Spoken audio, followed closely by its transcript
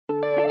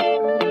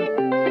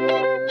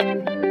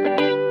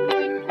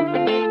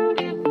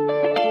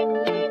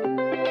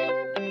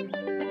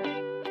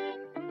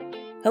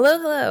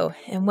Hello,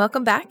 and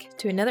welcome back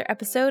to another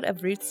episode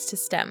of Roots to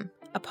STEM,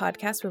 a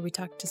podcast where we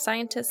talk to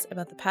scientists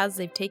about the paths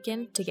they've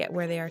taken to get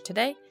where they are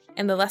today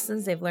and the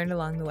lessons they've learned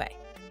along the way.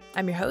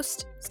 I'm your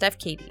host, Steph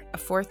Cady, a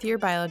fourth-year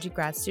biology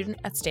grad student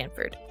at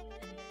Stanford.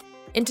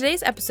 In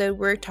today's episode,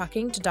 we're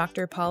talking to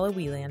Dr. Paula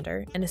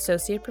Welander, an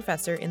associate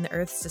professor in the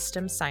Earth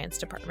Systems Science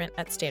Department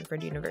at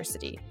Stanford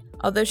University.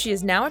 Although she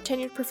is now a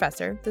tenured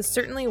professor, this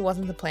certainly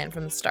wasn't the plan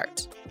from the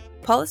start.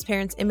 Paula's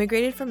parents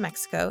immigrated from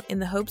Mexico in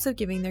the hopes of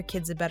giving their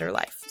kids a better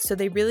life, so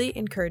they really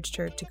encouraged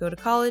her to go to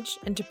college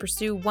and to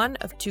pursue one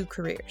of two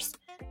careers,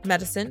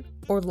 medicine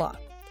or law.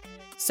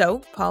 So,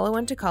 Paula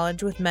went to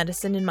college with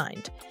medicine in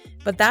mind,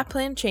 but that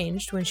plan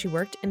changed when she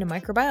worked in a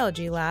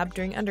microbiology lab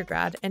during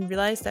undergrad and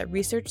realized that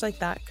research like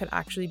that could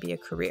actually be a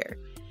career.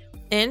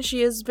 And she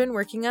has been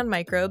working on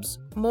microbes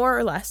more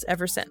or less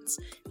ever since,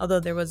 although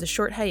there was a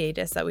short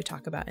hiatus that we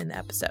talk about in the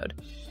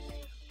episode.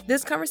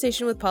 This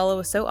conversation with Paula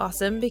was so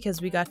awesome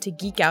because we got to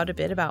geek out a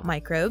bit about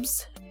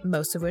microbes,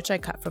 most of which I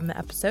cut from the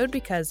episode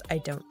because I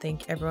don't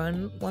think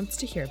everyone wants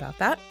to hear about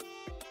that.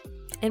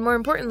 And more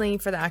importantly,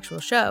 for the actual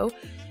show,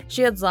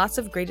 she had lots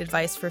of great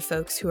advice for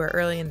folks who are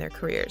early in their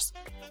careers.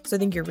 So I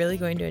think you're really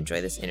going to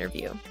enjoy this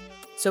interview.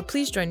 So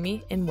please join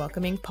me in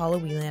welcoming Paula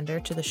Welander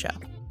to the show.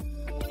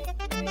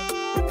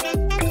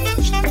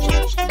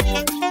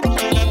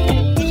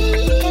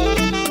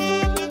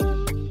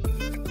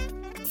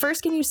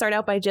 First, can you start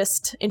out by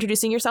just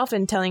introducing yourself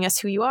and telling us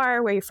who you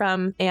are, where you're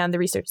from, and the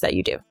research that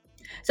you do?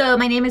 So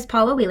my name is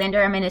Paula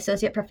Welander. I'm an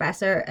associate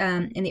professor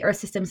in the Earth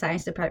Systems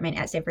Science Department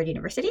at Stanford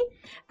University.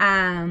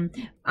 I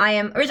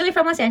am originally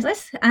from Los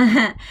Angeles.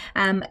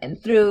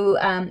 Went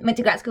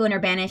to grad school in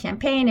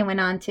Urbana-Champaign and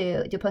went on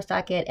to do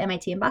postdoc at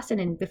MIT in Boston,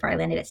 and before I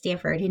landed at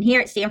Stanford. And here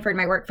at Stanford,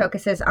 my work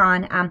focuses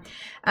on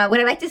what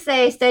I like to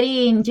say,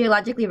 studying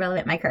geologically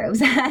relevant microbes.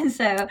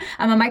 So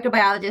I'm a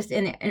microbiologist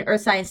in the Earth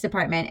Science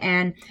Department,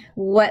 and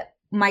what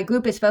my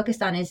group is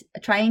focused on is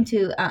trying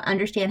to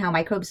understand how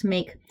microbes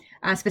make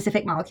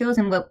specific molecules,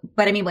 and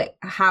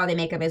how they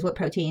make them is what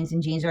proteins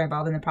and genes are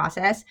involved in the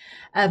process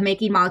of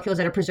making molecules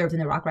that are preserved in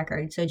the rock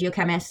record. So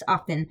geochemists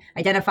often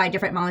identify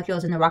different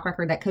molecules in the rock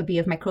record that could be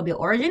of microbial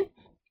origin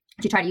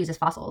to try to use as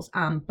fossils.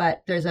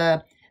 But there's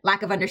a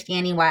lack of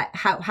understanding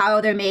how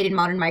they're made in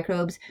modern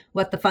microbes,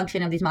 what the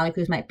function of these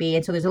molecules might be.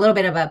 And so there's a little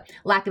bit of a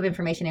lack of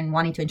information in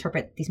wanting to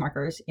interpret these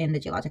markers in the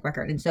geologic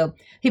record. And so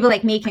people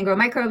like me can grow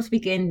microbes,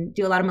 we can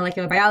do a lot of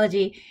molecular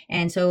biology.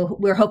 And so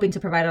we're hoping to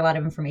provide a lot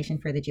of information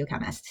for the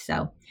geochemists.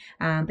 So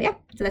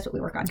that's what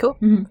we work on. Cool.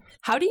 Mm-hmm.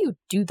 How do you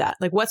do that?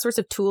 Like, what sorts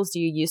of tools do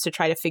you use to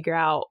try to figure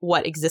out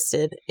what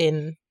existed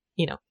in,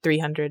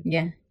 300?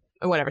 Yeah.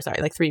 Or whatever,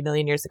 like 3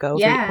 million years ago,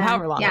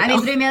 however long ago.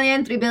 3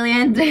 million, 3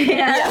 billion.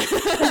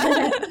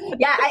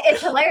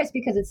 It's hilarious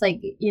because it's like,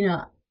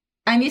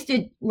 I'm used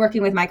to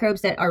working with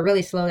microbes that are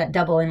really slow, that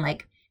double in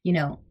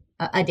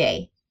a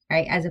day,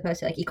 right? As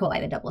opposed to like E. coli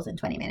that doubles in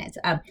 20 minutes.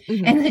 And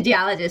the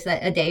geologists,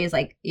 that a day is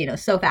like,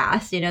 so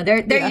fast,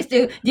 they're used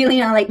to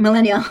dealing on like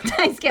millennial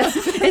time scales.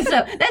 And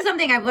so that's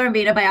something I've learned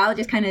being a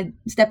biologist, kind of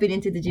stepping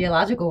into the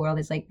geological world,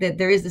 is like that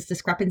there is this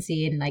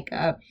discrepancy in like,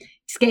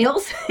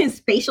 scales,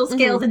 spatial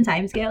scales and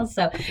time scales.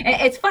 So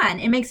it's fun.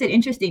 It makes it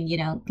interesting,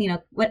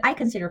 what I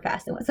consider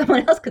fast and what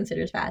someone else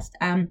considers fast.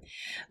 So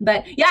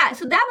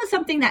that was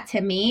something that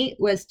to me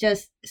was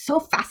just so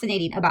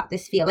fascinating about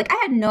this field. Like I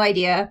had no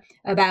idea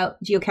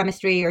about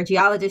geochemistry or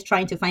geologists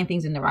trying to find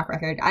things in the rock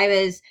record. I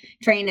was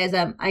trained as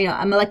a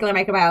molecular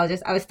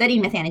microbiologist. I was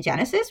studying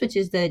methanogenesis, which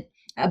is the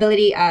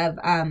ability of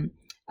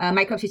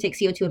microbes to take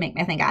CO2 and make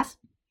methane gas,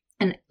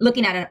 and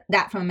looking at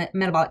that from a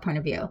metabolic point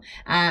of view.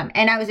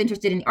 And I was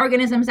interested in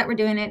organisms that were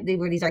doing it. They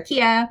were these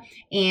archaea.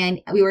 And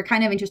we were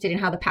kind of interested in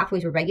how the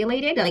pathways were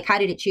regulated. Like, how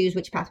did it choose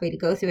which pathway to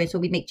go through? And so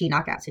we make gene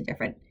knockouts in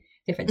different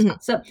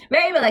spots. So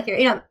very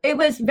molecular. It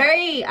was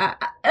very,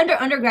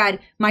 undergrad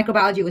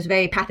microbiology was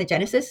very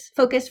pathogenesis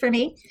focused for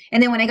me.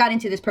 And then when I got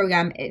into this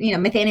program,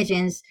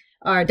 methanogens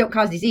don't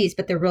cause disease,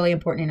 but they're really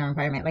important in our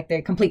environment. Like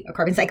they're complete a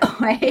carbon cycle,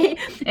 right?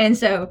 And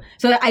so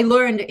I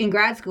learned in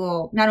grad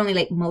school, not only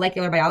like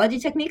molecular biology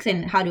techniques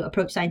and how to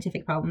approach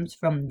scientific problems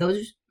from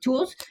those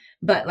tools,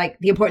 but like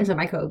the importance of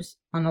microbes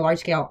on a large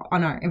scale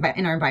in our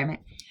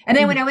environment. And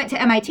then when I went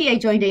to MIT, I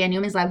joined Diane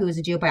Newman's lab, who was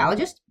a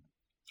geobiologist.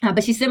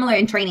 But she's similar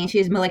in training. She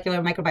has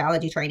molecular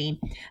microbiology training.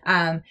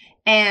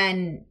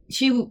 And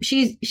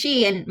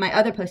she and my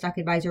other postdoc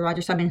advisor,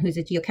 Roger Subman, who's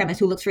a geochemist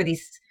who looks for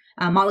these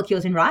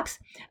molecules in rocks,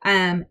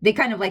 they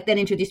kind of like then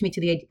introduced me to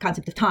the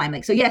concept of time.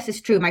 Like, so yes, it's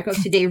true.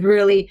 Microbes today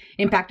really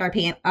impact our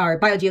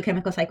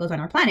biogeochemical cycles on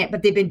our planet,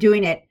 but they've been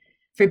doing it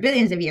for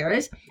billions of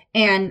years.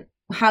 And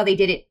how they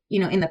did it,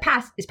 in the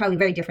past is probably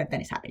very different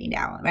than is happening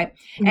now, right?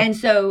 Mm-hmm. And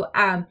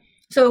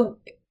so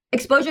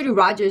exposure to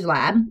Roger's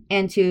lab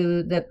and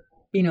to the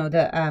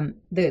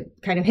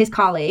kind of his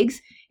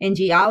colleagues in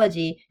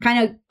geology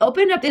kind of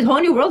opened up this whole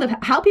new world of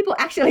how people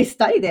actually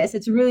study this.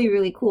 It's really,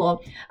 really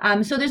cool.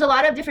 So there's a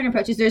lot of different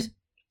approaches. There's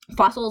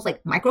fossils,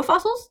 like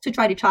microfossils, to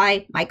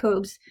try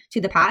microbes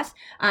to the past.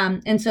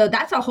 And so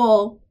that's a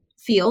whole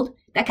field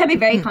that can be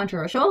very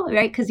controversial,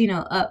 right? Because,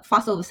 a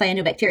fossil of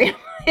cyanobacteria,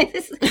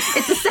 it's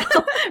a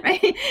cell,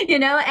 right?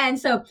 And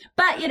so,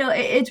 but,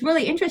 it's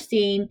really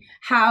interesting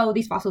how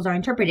these fossils are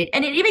interpreted.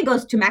 And it even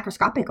goes to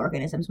macroscopic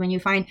organisms. When you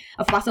find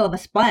a fossil of a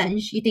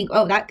sponge, you think,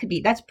 oh,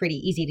 that's pretty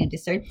easy to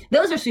discern.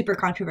 Those are super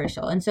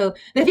controversial. And so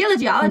the field of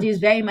geology is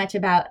very much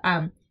about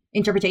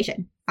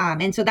interpretation.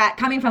 And so that,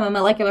 coming from a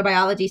molecular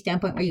biology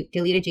standpoint, where you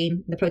delete a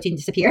gene, the protein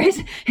disappears,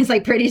 it's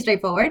like pretty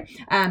straightforward.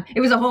 It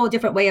was a whole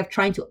different way of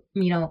trying to,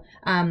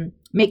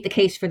 make the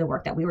case for the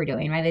work that we were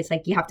doing, right? It's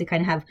like you have to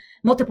kind of have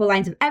multiple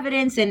lines of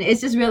evidence, and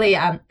it's just really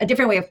a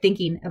different way of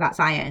thinking about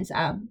science.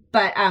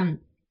 But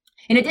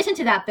in addition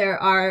to that, there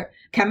are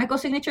chemical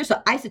signatures,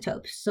 so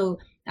isotopes, so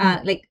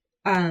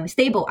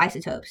stable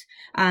isotopes.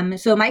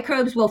 So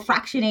microbes will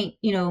fractionate,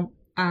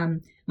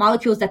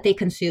 molecules that they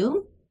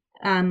consume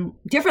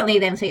differently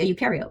than, say, a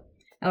eukaryote,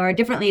 or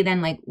differently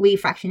than like we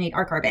fractionate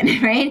our carbon,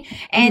 right?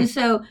 And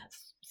so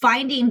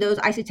finding those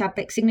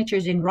isotopic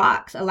signatures in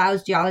rocks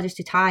allows geologists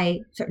to tie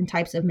certain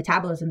types of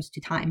metabolisms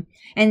to time.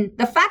 And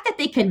the fact that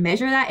they can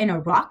measure that in a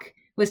rock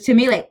was, to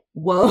me, like,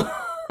 whoa.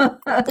 Like, what?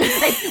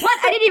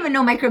 I didn't even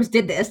know microbes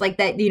did this, like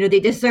that, they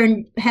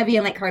discern heavy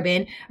and light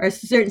carbon or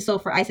certain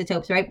sulfur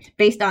isotopes, right,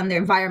 based on their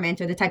environment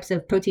or the types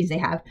of proteins they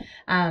have.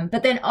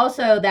 But then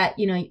also that,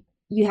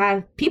 you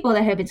have people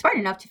that have been smart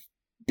enough to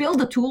build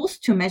the tools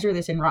to measure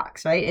this in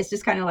rocks, right? It's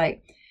just kind of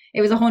like, it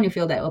was a whole new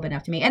field that opened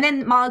up to me. And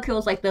then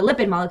molecules like the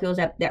lipid molecules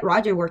that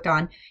Roger worked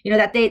on,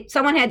 that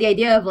someone had the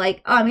idea of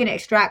like, oh, I'm going to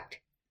extract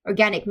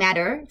organic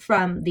matter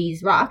from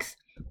these rocks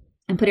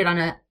and put it on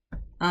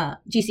a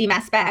GC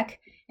mass spec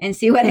and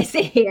see what I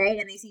see, right?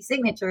 And they see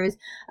signatures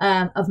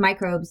of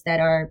microbes that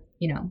are,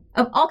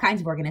 of all kinds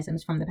of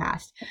organisms from the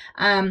past.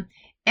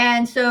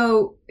 And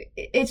so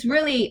it's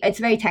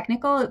very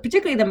technical,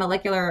 particularly the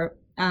molecular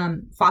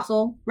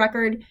fossil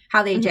record,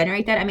 how they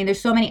generate that. I mean,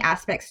 there's so many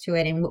aspects to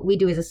it, and what we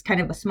do is this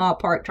kind of a small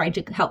part trying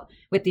to help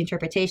with the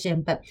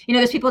interpretation. But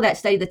there's people that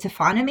study the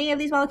taphonomy of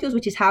these molecules,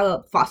 which is how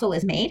a fossil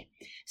is made.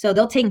 So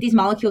they'll take these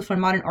molecules from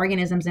modern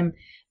organisms and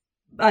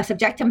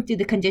subject them to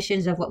the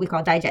conditions of what we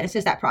call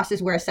diagenesis, that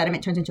process where a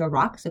sediment turns into a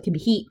rock. So it can be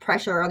heat,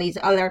 pressure, all these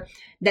other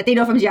that they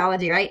know from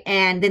geology, right?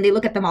 And then they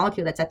look at the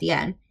molecule that's at the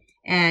end.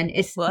 And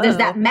does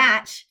that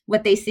match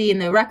what they see in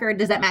the record?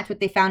 Does that match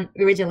what they found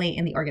originally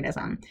in the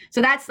organism?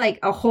 So that's like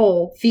a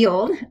whole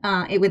field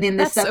within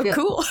this subfield. That's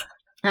so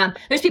cool.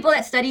 There's people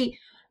that study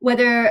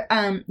whether,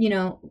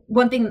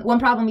 one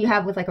problem you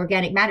have with like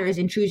organic matter is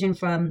intrusion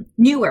from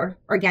newer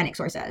organic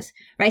sources,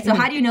 right? So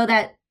how do you know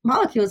that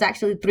molecule is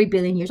actually 3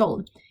 billion years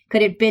old?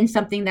 Could it have been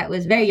something that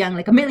was very young,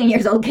 like 1 million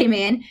years old, came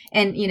in,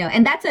 and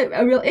and that's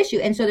a real issue.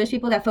 And so there's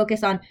people that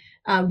focus on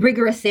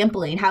rigorous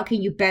sampling. How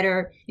can you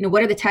better,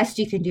 what are the tests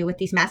you can do with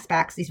these mass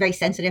specs, these very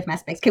sensitive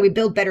mass specs? Can we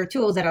build better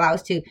tools that allow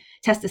us to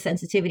test the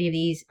sensitivity of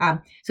these?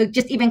 So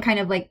just even kind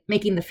of like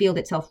making the field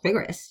itself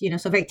rigorous,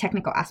 so very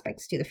technical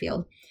aspects to the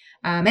field.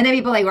 And then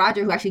people like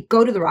Roger who actually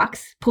go to the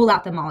rocks, pull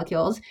out the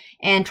molecules,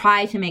 and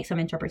try to make some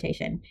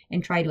interpretation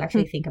and try to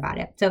actually think about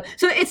it. So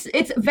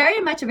it's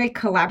very much a very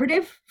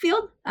collaborative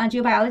field,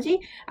 geobiology,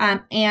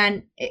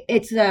 and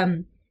it's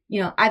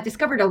I've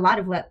discovered a lot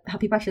of how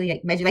people actually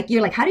like measure. Like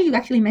you're like, how do you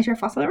actually measure a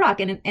fossil rock?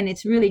 And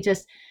it's really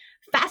just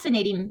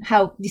fascinating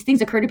how these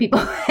things occur to people,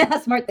 how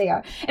smart they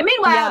are. And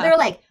meanwhile, they're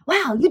like,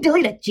 wow, you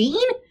delete a gene?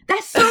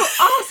 That's so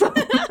awesome.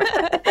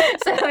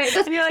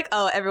 So you're like,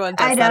 oh, everyone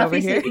does that over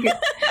here.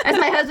 As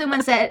my husband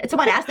once said,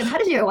 someone asked him, how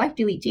does your wife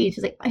delete genes?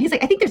 He's like,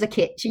 I think there's a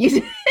kit she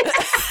uses.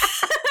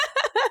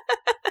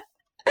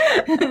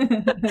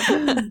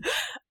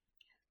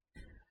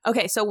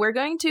 Okay, so we're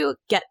going to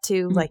get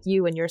to like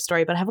you and your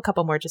story, but I have a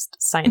couple more just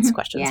science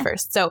questions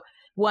first. So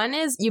one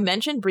is, you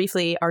mentioned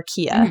briefly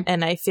archaea,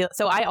 and I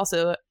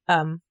also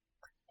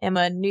am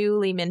a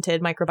newly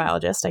minted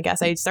microbiologist, I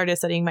guess. I started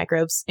studying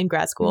microbes in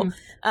grad school.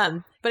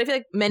 But I feel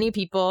like many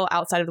people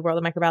outside of the world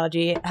of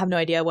microbiology have no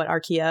idea what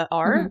archaea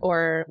are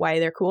or why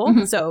they're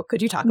cool. So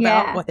could you talk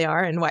about what they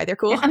are and why they're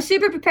cool? Yeah, I'm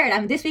super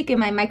prepared. This week in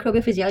my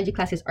microbial physiology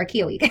class is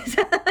Archaea week.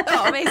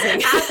 Oh,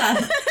 amazing.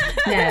 Awesome.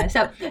 Yeah.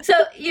 So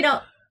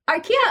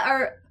archaea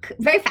are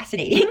very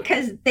fascinating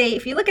because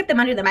if you look at them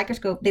under the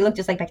microscope, they look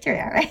just like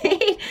bacteria,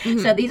 right?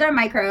 So these are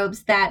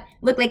microbes that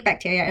look like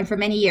bacteria. And for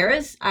many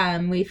years,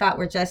 we thought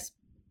were just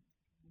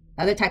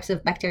other types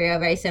of bacteria,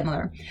 very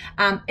similar.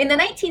 In the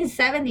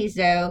 1970s,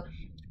 though,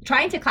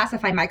 trying to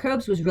classify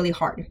microbes was really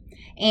hard.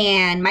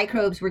 And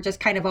microbes were just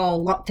kind of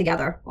all lumped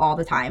together all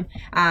the time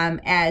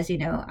as,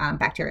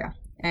 bacteria.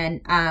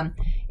 And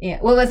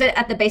what was it?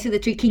 At the base of the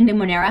tree, Kingdom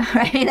Monera,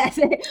 right? That's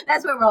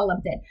where we're all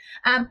lumped in.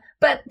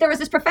 But there was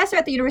this professor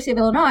at the University of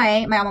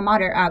Illinois, my alma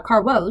mater,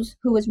 Carl Woese,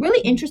 who was really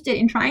interested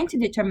in trying to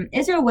determine,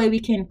 is there a way we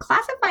can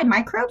classify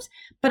microbes,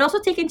 but also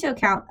take into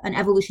account an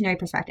evolutionary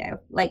perspective?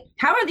 Like,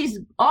 how are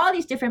all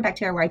these different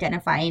bacteria we're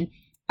identifying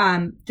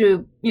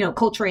through,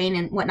 culturing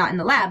and whatnot in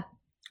the lab,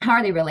 how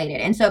are they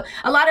related? And so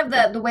a lot of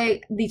the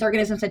way these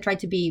organisms had tried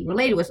to be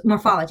related was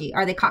morphology.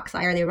 Are they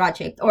cocci? Are they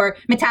rod-shaped? Or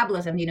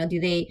metabolism, do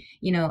they,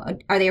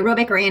 are they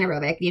aerobic or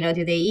anaerobic?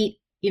 Do they eat,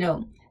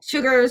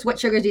 sugars? What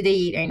sugars do they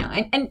eat?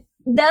 And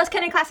those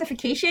kind of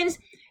classifications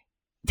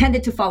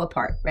tended to fall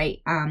apart, right?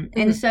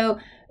 And so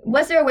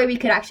was there a way we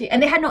could actually,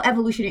 and they had no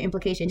evolutionary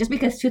implication. Just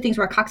because two things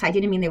were cocci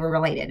didn't mean they were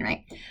related,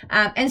 right?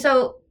 And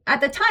so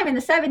at the time in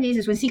the 70s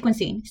is when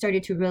sequencing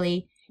started to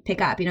really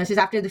pick up. This is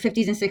after the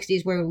 50s and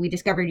 60s where we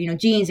discovered,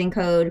 genes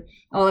encode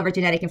all of our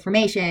genetic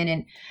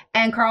information.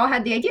 And Carl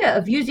had the idea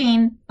of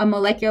using a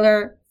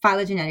molecular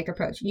phylogenetic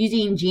approach,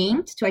 using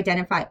genes to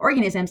identify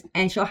organisms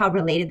and show how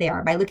related they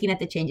are by looking at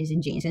the changes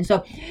in genes. And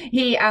so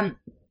he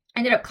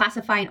ended up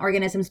classifying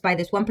organisms by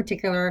this one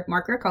particular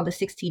marker called the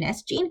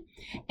 16S gene.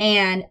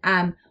 And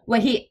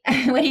what he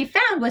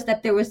found was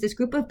that there was this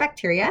group of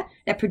bacteria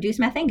that produce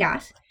methane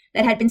gas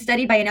that had been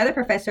studied by another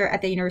professor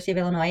at the University of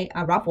Illinois,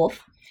 Rob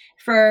Wolf,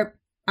 for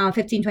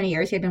 15, 20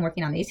 years. He had been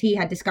working on these. He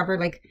had discovered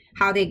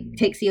how they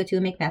take CO2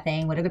 and make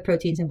methane, what are the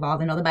proteins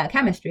involved, and all the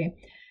biochemistry.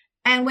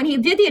 And when he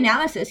did the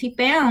analysis, he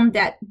found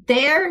that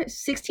their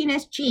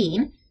 16S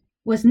gene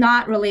was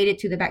not related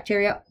to the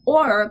bacteria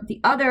or the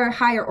other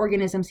higher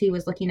organisms he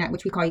was looking at,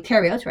 which we call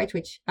eukaryotes, right?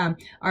 Which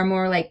are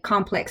more like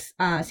complex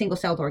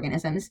single-celled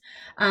organisms.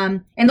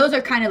 And those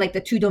are kind of like the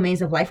two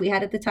domains of life we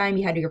had at the time.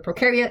 You had your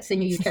prokaryotes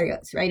and your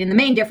eukaryotes, right? And the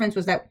main difference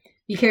was that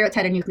eukaryotes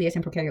had a nucleus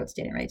and prokaryotes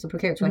didn't, right? So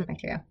prokaryotes were like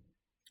bacteria.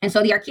 And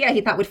so the archaea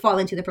he thought would fall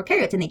into the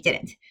prokaryotes, and they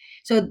didn't.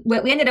 So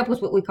what we ended up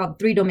with what we call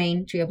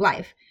 3-domain tree of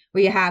life,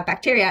 where you have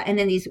bacteria and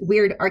then these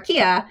weird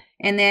archaea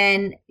and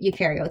then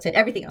eukaryotes and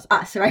everything else,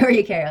 us, right? Or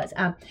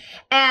eukaryotes.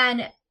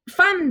 And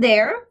from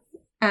there,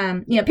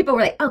 people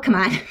were like, oh, come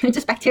on, they're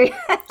just bacteria.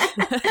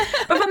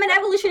 But from an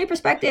evolutionary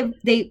perspective,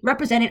 they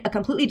represented a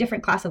completely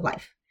different class of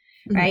life,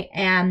 right?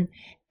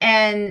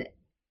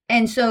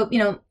 And so,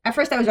 at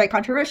first that was very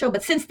controversial,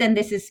 but since then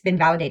this has been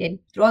validated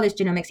through all this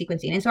genomic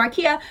sequencing. And so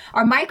archaea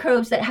are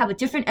microbes that have a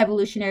different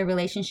evolutionary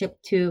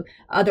relationship to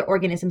other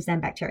organisms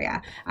than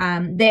bacteria.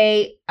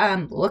 They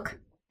look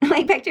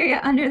like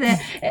bacteria under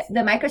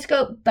the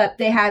microscope, but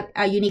they have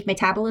unique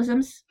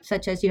metabolisms,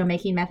 such as,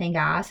 making methane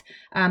gas.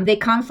 They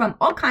come from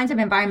all kinds of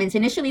environments.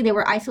 Initially, they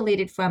were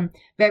isolated from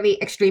very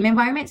extreme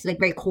environments, like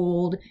very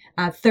cold,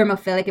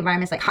 thermophilic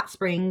environments, like hot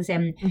springs.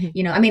 And,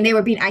 they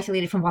were being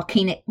isolated from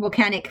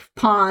volcanic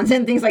ponds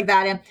and things like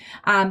that.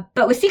 And,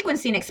 but with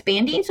sequencing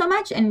expanding so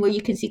much and where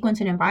you can sequence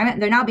an environment,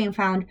 they're now being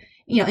found,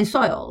 in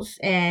soils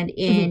and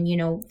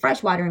in,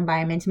 freshwater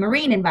environments.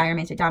 Marine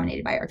environments are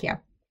dominated by archaea.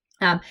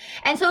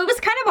 And so it was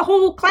kind of a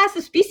whole class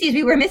of species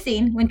we were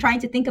missing when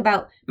trying to think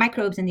about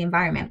microbes in the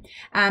environment.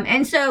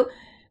 And so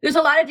there's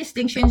a lot of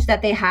distinctions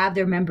that they have.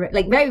 Their membrane,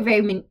 like very,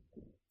 very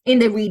in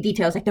the read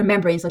details, like their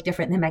membranes look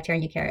different than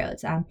bacteria and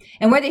eukaryotes.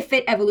 And where they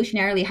fit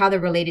evolutionarily, how they're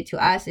related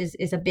to us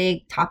is a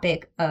big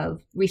topic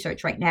of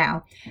research right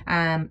now.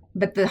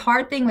 But the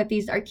hard thing with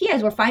these archaea,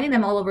 we're finding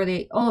them all over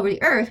the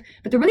earth,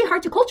 but they're really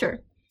hard to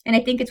culture. And I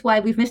think it's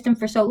why we've missed them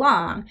for so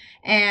long.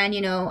 And,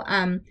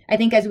 I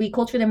think as we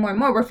culture them more and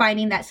more, we're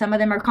finding that some of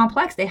them are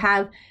complex. They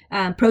have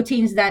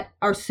proteins that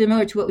are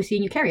similar to what we see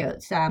in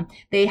eukaryotes.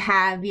 They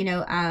have,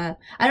 I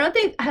don't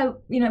think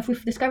if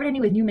we've discovered any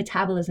with new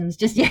metabolisms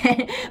just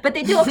yet, but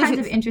they do all kinds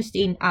of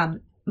interesting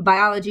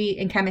biology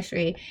and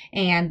chemistry.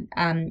 And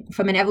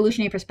from an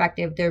evolutionary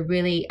perspective, they're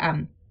really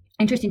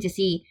interesting to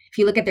see, if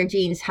you look at their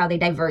genes, how they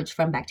diverge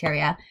from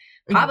bacteria.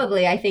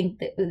 Probably, I think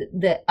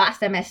the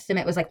last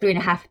estimate was like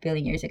 3.5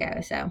 billion years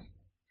ago. So,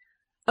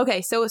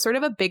 okay, so sort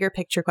of a bigger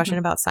picture question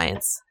about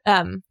science.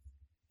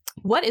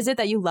 What is it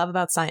that you love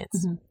about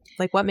science?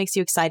 Like, what makes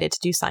you excited to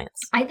do science?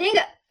 I think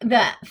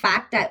the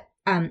fact that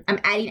I'm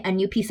adding a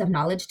new piece of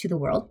knowledge to the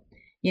world,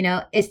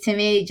 is to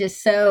me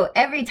just so,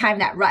 every time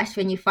that rush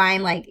when you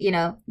find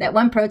that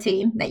one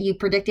protein that you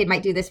predicted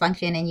might do this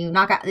function and you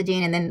knock out the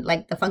gene and then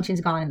the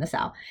function's gone in the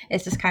cell.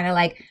 It's just kind of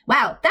like,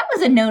 wow, that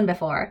wasn't known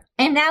before.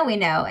 And now we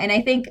know. And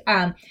I think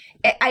I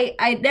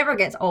never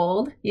gets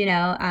old,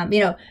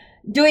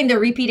 doing the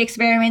repeat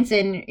experiments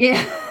and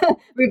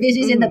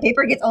revisions in the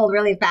paper gets old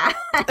really fast.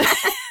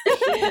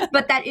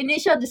 But that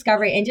initial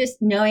discovery and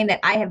just knowing that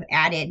I have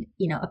added,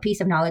 a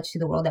piece of knowledge to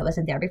the world that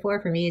wasn't there before,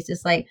 for me, is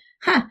just like,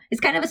 it's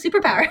kind of a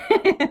superpower.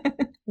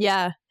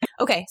 Yeah.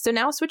 Okay. So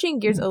now switching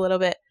gears a little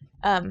bit,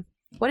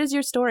 what is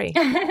your story?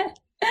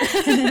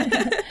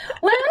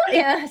 Well,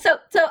 yeah. So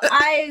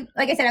I,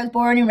 like I said, I was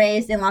born and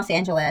raised in Los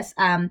Angeles.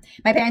 My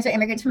parents are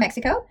immigrants from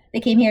Mexico. They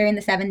came here in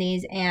the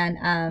 70s,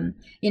 and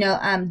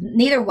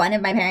neither one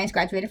of my parents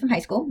graduated from high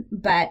school,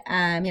 but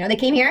they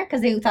came here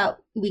because they thought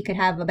we could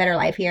have a better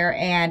life here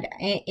and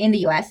in the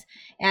U.S.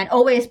 and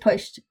always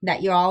pushed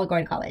that you're all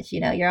going to college.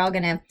 You're all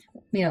going to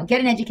get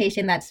an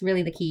education. That's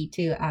really the key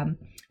to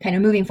kind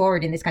of moving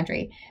forward in this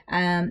country.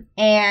 But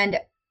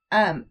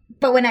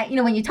when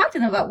when you talk to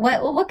them about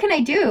what can I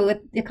do with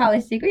the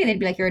college degree, they'd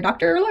be like, you're a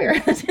doctor or a lawyer.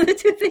 Those are the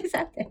two things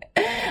out there.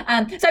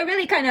 So I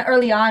really kind of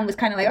early on was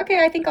kind of like,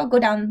 okay, I think I'll go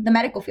down the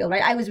medical field,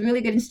 right? I was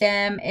really good in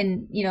STEM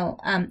and,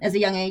 as a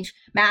young age,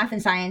 math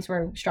and science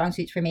were strong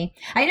suits for me.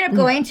 I ended up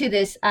going to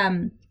this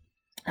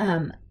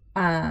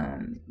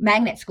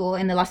magnet school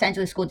in the Los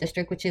Angeles School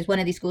District, which is one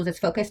of these schools that's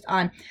focused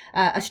on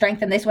a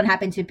strength. And this one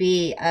happened to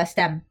be a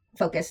STEM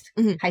focused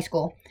high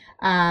school.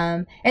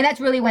 And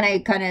that's really when I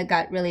kind of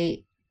got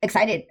really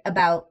excited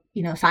about,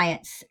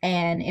 science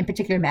and in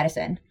particular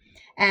medicine.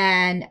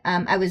 And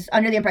I was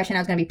under the impression I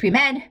was going to be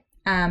pre-med.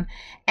 I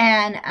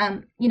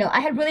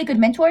had really good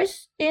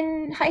mentors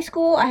in high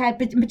school. I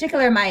had, in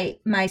particular,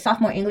 my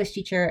sophomore English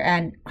teacher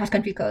and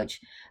cross-country coach,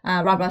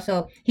 Rob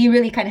Russell. He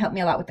really kind of helped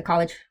me a lot with the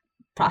college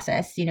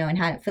process, and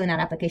how filling out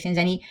applications.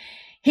 And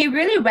he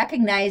really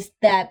recognized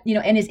that,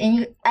 in his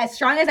as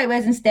strong as I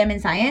was in STEM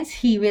and science,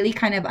 he really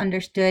kind of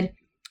understood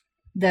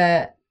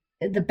the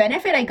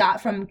benefit I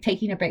got from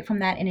taking a break from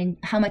that, and in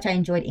how much I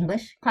enjoyed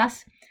English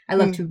class. I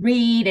love to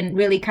read, and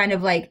really kind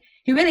of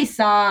he really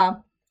saw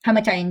how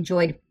much I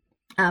enjoyed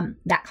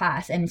that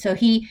class. And so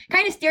he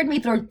kind of steered me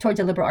towards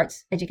a liberal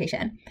arts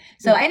education.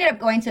 So I ended up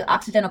going to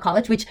Occidental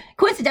College, which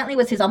coincidentally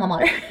was his alma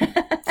mater.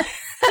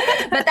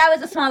 But that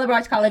was a small liberal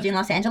arts college in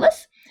Los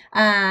Angeles.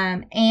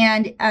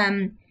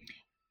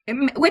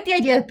 With the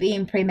idea of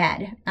being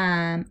pre-med.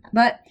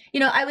 But,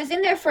 I was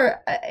in there for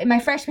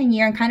my freshman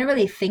year and kind of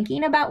really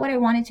thinking about what I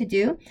wanted to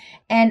do,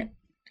 and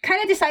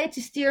kind of decided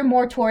to steer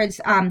more towards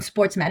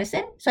sports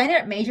medicine. So I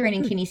ended up majoring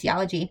in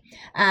kinesiology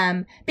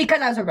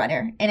because I was a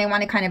runner, and I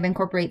want to kind of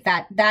incorporate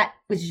that. That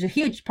was a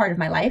huge part of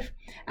my life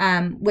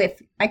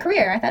with my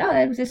career. I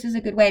thought, this is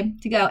a good way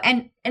to go.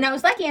 And I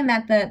was lucky in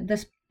that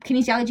the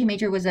kinesiology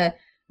major was a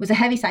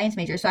heavy science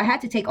major. So I had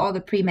to take all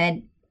the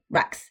pre-med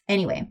recs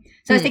anyway.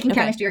 So I was taking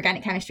chemistry,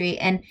 organic chemistry.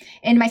 And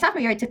in my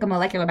sophomore year, I took a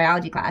molecular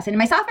biology class. And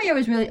my sophomore year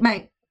was really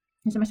my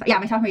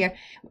sophomore year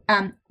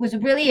was a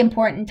really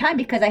important time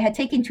because I had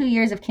taken 2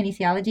 years of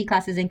kinesiology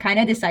classes and kind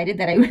of decided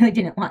that I really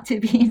didn't want to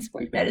be in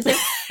sports medicine.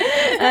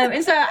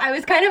 And so I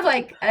was kind of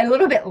a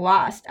little bit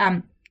lost.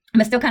 I'm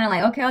still kind of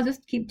okay, I'll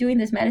just keep doing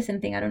this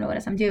medicine thing. I don't know what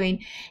else I'm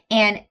doing.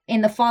 And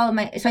in the fall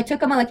so I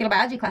took a molecular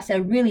biology class that I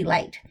really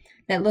liked,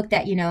 that looked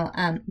at,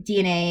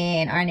 DNA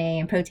and RNA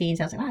and proteins.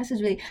 I was like, wow, this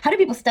is really, how do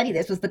people study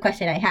this, was the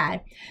question I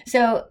had.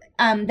 So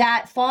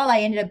that fall,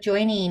 I ended up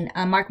joining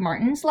Mark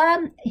Martin's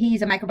lab.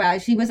 He's a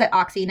microbiologist. He was at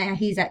Oxy, now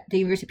he's at the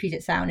University of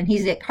Puget Sound, and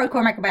he's a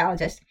hardcore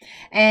microbiologist.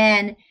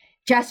 And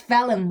just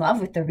fell in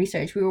love with the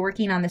research. We were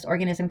working on this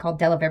organism called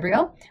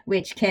Delavibrio,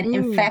 which can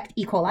infect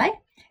E. coli.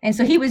 And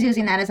so he was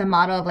using that as a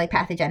model of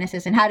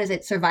pathogenesis and how does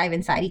it survive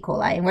inside E.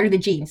 coli and what are the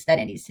genes that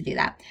it needs to do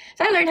that.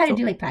 So I learned how to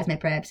do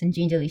plasmid preps and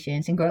gene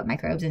deletions and grow up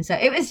microbes. And so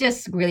it was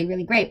just really,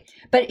 really great.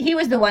 But he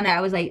was the one that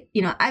I was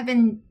I've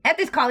been at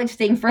this college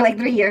thing for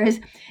 3 years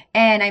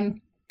and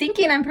I'm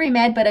thinking I'm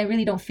pre-med, but I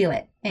really don't feel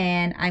it.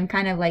 And I'm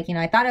kind of I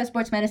thought I was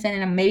sports medicine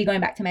and I'm maybe going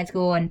back to med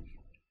school. And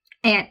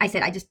I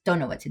said, I just don't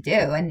know what to do.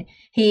 And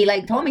he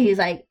told me, he's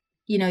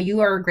you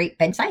are a great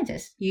bench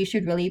scientist. You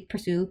should really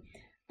pursue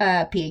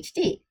a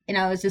PhD. And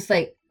I was just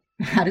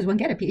how does one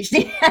get a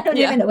PhD? I don't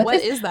even know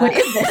what is that? What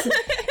is this?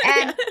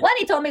 And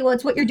he told me, well,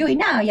 it's what you're doing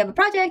now. You have a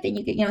project and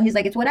you get, he's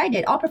it's what I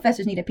did. All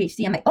professors need a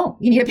PhD. I'm oh,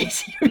 you need a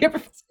PhD to be a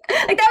professor.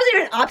 That wasn't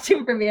even an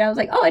option for me. And I was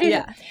oh, I didn't.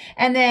 Yeah.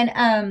 And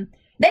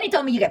then he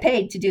told me you get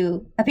paid to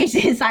do a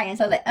PhD in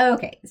science. I was oh,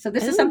 okay, so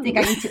this is something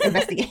I need to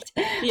investigate.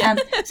 And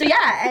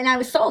I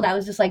was sold. I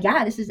was just I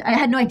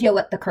had no idea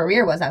what the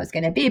career was I was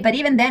going to be. But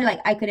even then,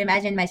 I could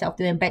imagine myself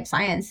doing bench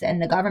science in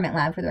the government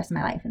lab for the rest of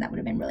my life. And that would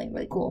have been really,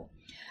 really cool.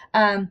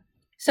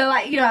 So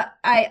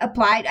I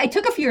applied. I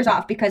took a few years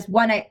off because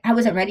one, I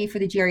wasn't ready for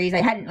the GREs.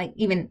 I hadn't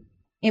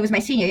it was my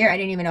senior year. I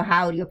didn't even know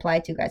how to apply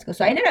to grad school.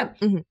 So I ended up,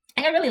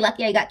 I got really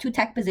lucky. I got 2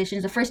 tech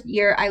positions. The first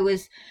year I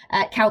was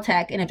at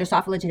Caltech in a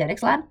Drosophila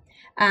genetics lab.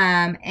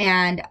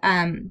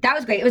 That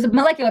was great. It was a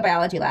molecular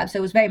biology lab. So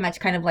it was very much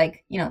kind of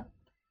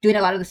doing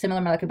a lot of the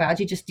similar molecular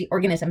biology, just the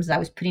organisms I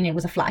was putting in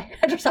was a fly,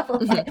 a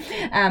Drosophila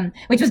fly,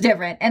 which was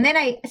different. And then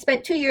I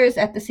spent 2 years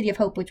at the City of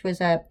Hope, which is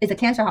a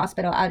cancer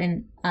hospital out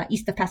in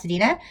east of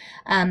Pasadena.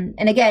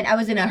 And again, I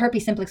was in a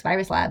herpes simplex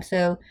virus lab,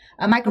 so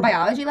a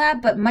microbiology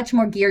lab, but much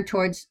more geared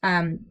towards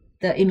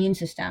the immune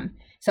system.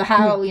 So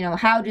how,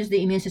 how does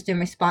the immune system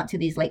respond to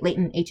these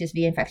latent HSV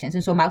infections?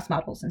 And so mouse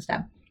models and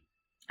stuff.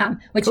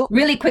 Which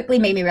really quickly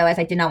made me realize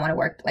I did not want to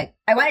work.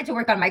 I wanted to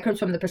work on microbes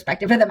from the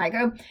perspective of the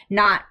microbe,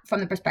 not from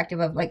the perspective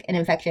of an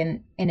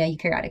infection in a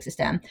eukaryotic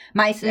system.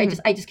 Mice, I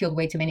just killed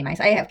way too many mice.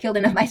 I have killed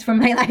enough mice from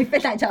my life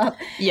in that job.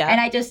 Yeah.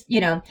 And I just,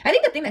 I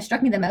think the thing that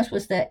struck me the most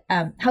was that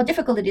how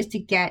difficult it is to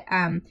get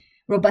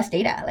robust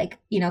data,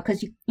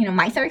 because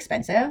mice are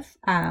expensive,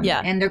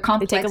 and they're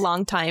complex. They take a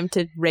long time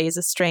to raise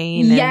a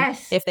strain.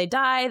 Yes, and if they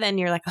die, then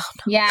you're oh no.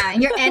 Yeah,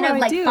 and you're N of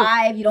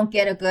 5, you don't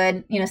get a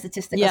good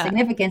statistical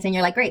significance, and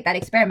you're great, that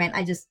experiment,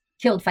 I just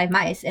killed 5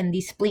 mice, and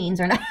these spleens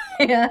are not.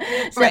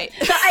 Right.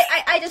 So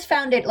I just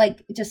found it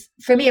just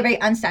for me a very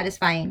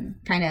unsatisfying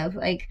kind of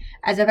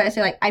as opposed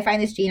to I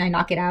find this gene, I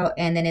knock it out,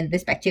 and then in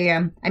this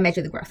bacterium I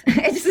measure the growth.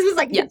 It just was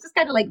it's just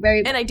kind of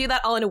very. And I do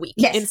that all in a week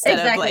instead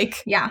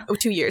of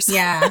 2 years.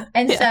 Yeah,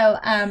 and so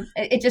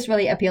it just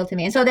really appealed to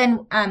me. And so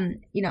then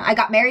I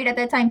got married at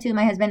that time too.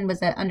 My husband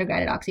was an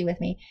undergrad at Oxy with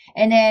me,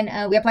 and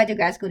then we applied to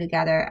grad school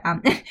together.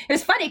 It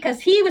was funny because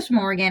he was from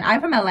Oregon,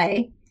 I'm from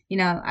LA.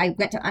 I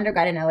went to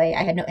undergrad in LA.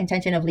 I had no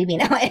intention of leaving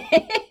LA.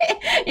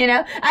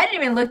 I didn't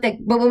even look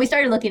but when we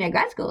started looking at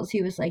grad schools,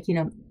 he was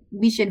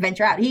we should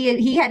venture out.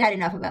 He had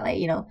enough of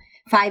LA,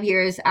 5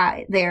 years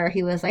there.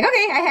 He was okay,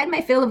 I had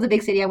my fill of the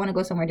big city. I want to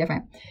go somewhere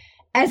different.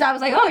 And so I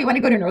was like, oh, you want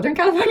to go to Northern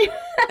California?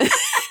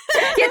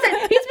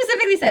 He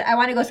specifically said, I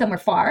want to go somewhere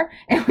far.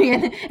 And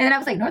then I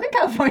was like, Northern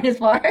California is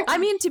far. I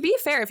mean, to be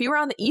fair, if you were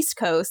on the East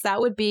Coast,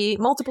 that would be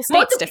multiple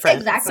states different.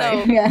 Exactly.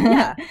 So,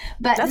 yeah.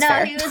 But that's no,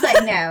 fair. he was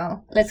like,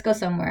 no, let's go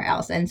somewhere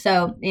else. And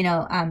so,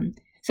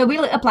 so we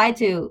applied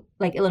to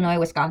like Illinois,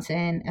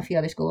 Wisconsin, a few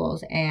other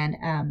schools. And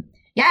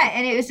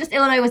and it was just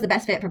Illinois was the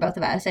best fit for both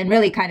of us and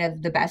really kind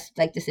of the best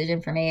like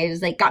decision for me. It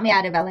was like got me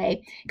out of LA,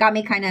 got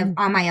me kind of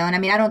on my own. I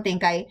mean, I don't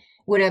think I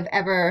would have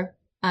ever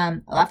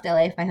left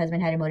LA if my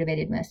husband hadn't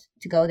motivated me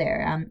to go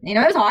there. It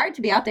was hard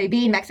to be out there.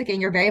 Being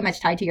Mexican, you're very much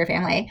tied to your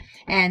family.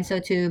 And so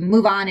to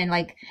move on and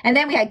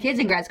then we had kids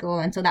in grad school.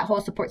 And so that whole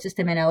support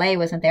system in LA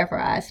wasn't there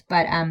for us.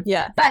 But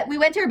we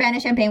went to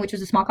Urbana-Champaign, which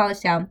was a small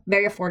college town,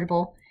 very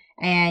affordable.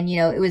 And,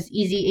 it was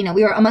easy.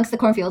 We were amongst the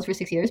cornfields for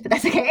 6 years, but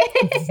that's okay.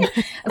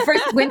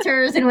 First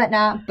winters and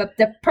whatnot. But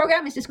the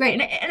program is just great.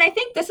 And I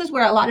think this is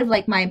where a lot of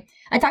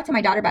I talked to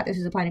my daughter about this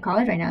who's applying to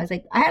college right now. It's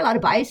like, I had a lot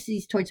of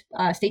biases towards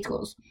state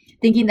schools,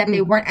 thinking that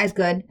they weren't as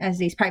good as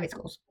these private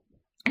schools.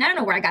 And I don't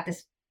know where I got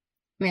this.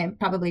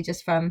 Probably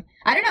just from,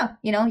 I don't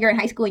know, you're in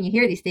high school and you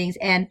hear these things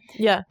and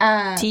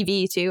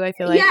TV too, I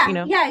feel like,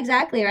 Yeah,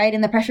 exactly. Right.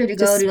 And the pressure to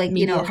go to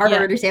media,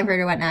 Harvard or Stanford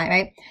or whatnot.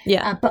 Right.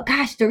 Yeah. But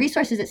gosh, the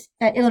resources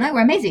at Illinois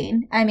were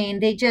amazing. I mean,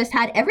 they just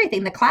had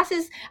everything. The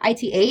classes,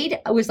 IT aid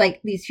was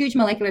like these huge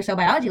molecular cell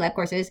biology lab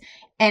courses.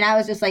 And I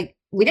was just like,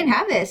 we didn't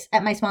have this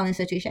at my small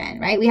institution,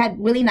 right? We had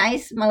really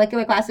nice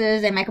molecular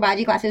classes and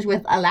microbiology classes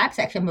with a lab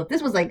section, but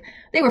this was like,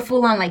 they were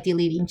full on like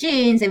deleting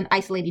genes and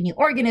isolating new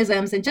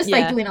organisms and just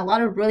like doing a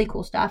lot of really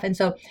cool stuff. And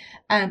so,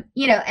 and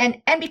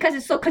because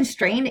it's so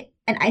constrained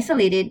and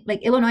isolated,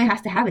 like Illinois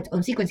has to have its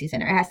own sequencing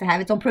center. It has to have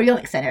its own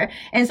proteomics center.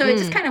 And so it's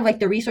just kind of like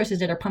the resources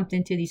that are pumped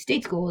into these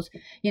state schools,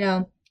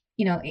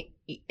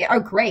 are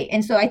great.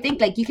 And so I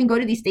think like you can go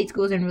to these state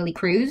schools and really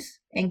cruise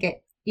and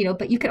get,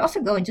 but you could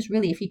also go and just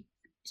really, if you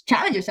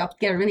challenge yourself, to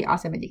get a really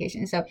awesome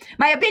education. So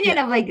my opinion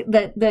of like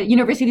the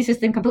university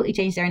system completely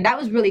changed there. And that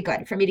was really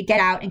good for me to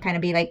get out and kind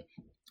of be like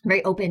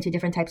very open to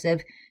different types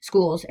of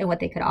schools and what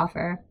they could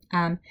offer.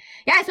 So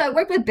I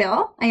worked with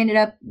Bill. I ended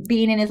up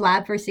being in his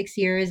lab for 6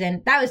 years.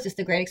 And that was just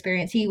a great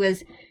experience. He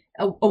was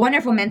a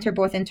wonderful mentor,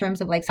 both in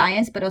terms of like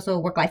science, but also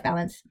work-life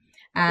balance.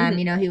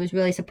 He was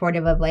really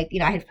supportive of like,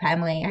 I had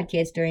family, I had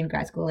kids during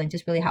grad school and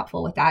just really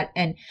helpful with that.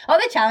 And all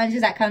the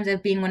challenges that comes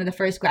of being one of the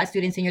first grad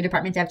students in your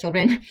department to have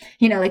children,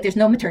 like there's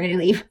no maternity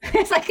leave.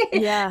 It's like,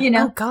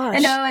 oh gosh.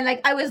 And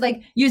like, I was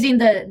like using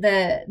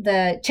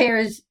the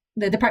chairs,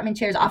 the department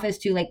chair's office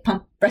to like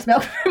pump breast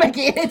milk for my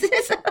kids.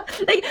 So,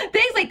 like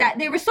things like that.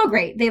 They were so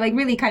great. They like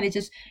really kind of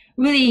just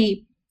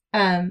really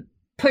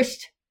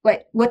pushed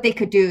what they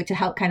could do to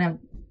help kind of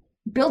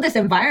build this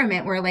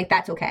environment where like,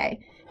 that's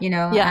okay.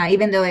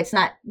 Even though it's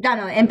not done.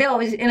 And Bill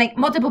was, and like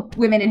multiple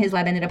women in his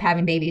lab ended up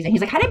having babies. And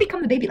he's like, how did I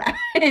become the baby lab?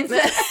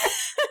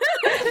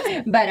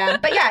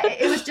 But yeah,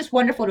 it was just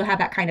wonderful to have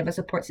that kind of a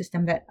support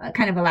system that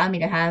kind of allowed me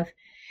to have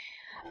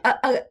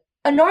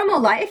a normal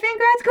life in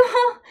grad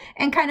school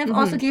and kind of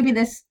also gave me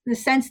the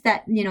sense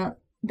that,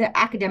 the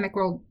academic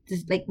world,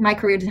 is, like my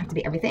career doesn't have to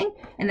be everything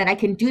and that I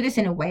can do this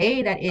in a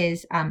way that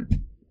is,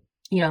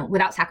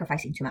 without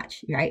sacrificing too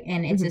much, right?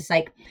 And it's just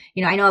like,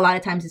 I know a lot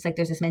of times it's like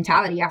there's this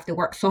mentality you have to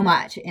work so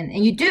much,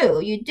 and you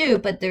do,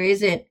 but there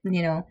isn't,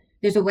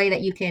 there's a way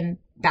that you can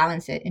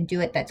balance it and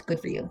do it that's good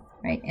for you,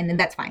 right? And then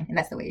that's fine, and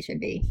that's the way it should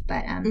be.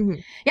 But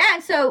and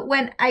so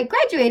when I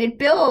graduated,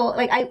 Bill,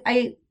 like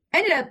I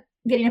ended up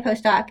getting a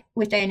postdoc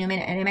with Diane Newman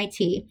at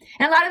MIT.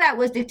 And a lot of that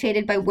was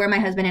dictated by where my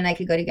husband and I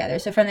could go together.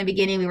 So from the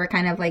beginning, we were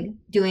kind of like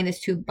doing this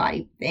tube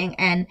body thing.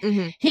 And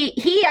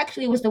he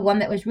actually was the one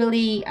that was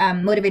really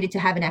motivated to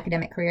have an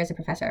academic career as a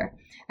professor,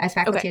 as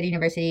faculty at a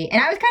university.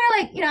 And I was kind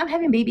of like, I'm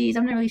having babies.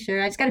 I'm not really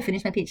sure. I just got to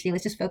finish my PhD.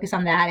 Let's just focus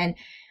on that. And,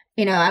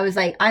 I was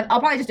like, I'll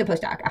probably just do a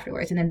postdoc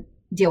afterwards and then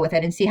deal with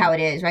it and see how it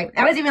is, right?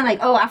 I was even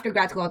like, after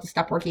grad school, I'll just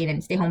stop working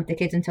and stay home with the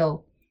kids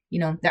until,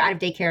 they're out of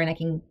daycare and I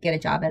can get a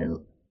job at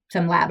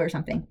some lab or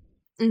something.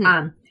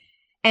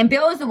 And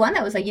Bill was the one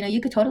that was like,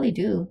 you could totally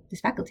do this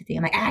faculty thing.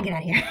 I'm like, get out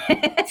of here.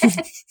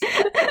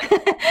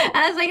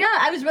 I was like, no,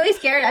 I was really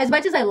scared. As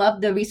much as I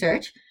loved the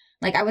research,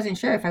 like I wasn't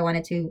sure if I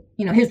wanted to,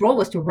 his role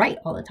was to write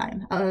all the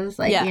time. I was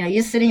like, you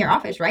just sit in your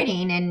office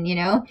writing and, and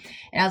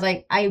I was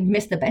like, I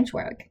missed the bench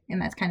work and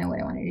that's kind of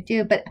what I wanted to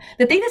do. But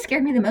the thing that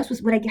scared me the most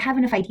was, would I have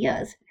enough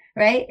ideas,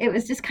 right? It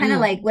was just kind of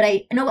like, would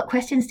I know what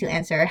questions to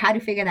answer, how to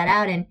figure that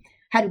out and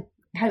how to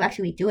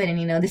actually do it.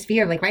 And, this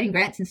fear of like writing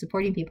grants and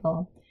supporting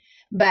people.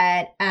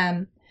 But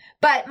my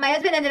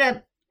husband ended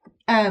up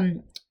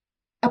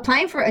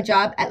applying for a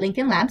job at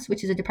Lincoln Labs,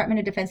 which is a Department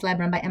of Defense lab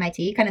run by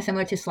MIT, kind of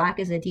similar to SLAC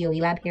is a DOE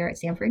lab here at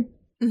Stanford.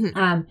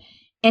 And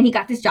he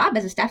got this job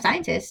as a staff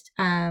scientist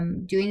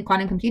doing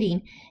quantum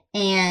computing.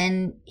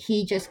 And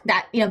he just,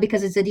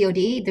 because it's a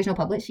DOD, there's no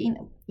publishing,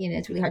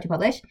 it's really hard to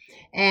publish.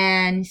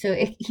 And so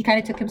he kind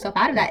of took himself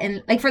out of that.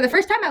 And like for the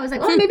first time, I was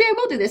like, oh, maybe I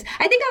will do this.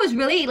 I think I was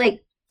really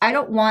like, I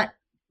don't want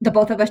the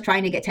both of us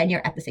trying to get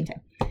tenure at the same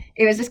time.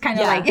 It was just kind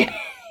of like...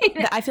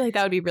 I feel like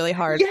that would be really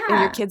hard. Yeah. And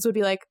your kids would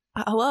be like,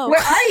 hello.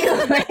 Where are you?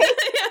 Right?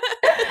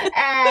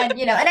 And,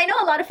 and I know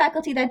a lot of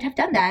faculty that have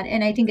done that,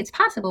 and I think it's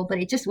possible, but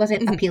it just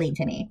wasn't appealing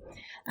to me.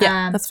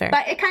 Yeah, that's fair.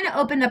 But it kind of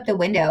opened up the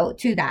window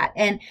to that.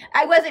 And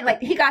I wasn't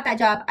like, he got that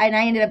job and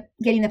I ended up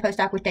getting the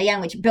postdoc with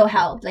Diane, which Bill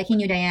helped. Like he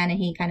knew Diane and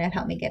he kind of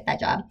helped me get that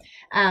job.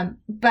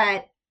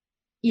 But,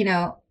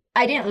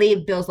 I didn't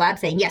leave Bill's lab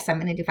saying, yes, I'm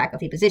going to do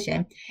faculty position.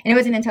 And it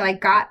wasn't until I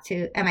got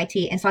to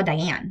MIT and saw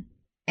Diane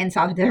and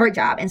saw her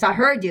job and saw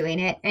her doing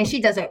it. And she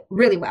does it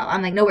really well.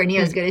 I'm like nowhere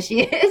near as good as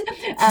she is.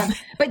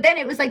 But then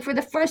it was like for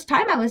the first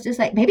time, I was just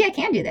like, maybe I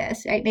can do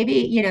this, right?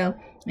 Maybe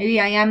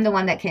I am the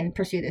one that can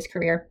pursue this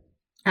career.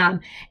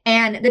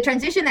 And the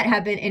transition that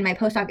happened in my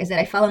postdoc is that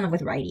I fell in love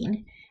with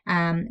writing,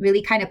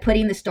 really kind of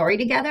putting the story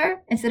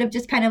together instead of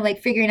just kind of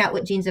like figuring out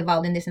what genes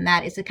evolved in this and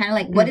that. It's kind of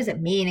like, what does it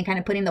mean? And kind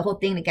of putting the whole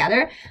thing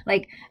together.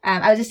 Like,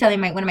 I was just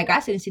telling one of my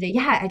grad students today,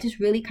 I just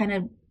really kind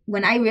of,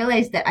 when I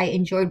realized that I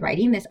enjoyed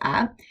writing this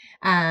up,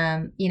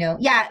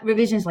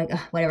 revisions like,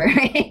 whatever,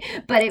 right?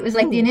 But it was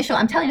like the initial,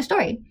 I'm telling a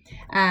story,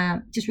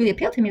 just really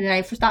appealed to me that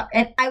I first thought,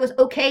 and I was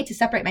okay to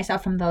separate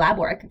myself from the lab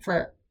work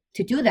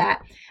to do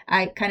that.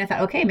 I kind of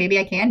thought, okay, maybe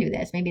I can do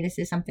this. Maybe this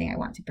is something I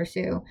want to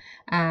pursue.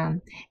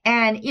 I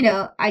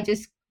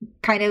just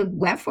kind of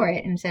went for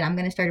it and said, I'm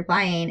going to start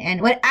applying.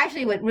 And what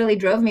really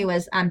drove me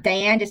was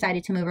Diane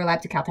decided to move her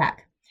lab to Caltech.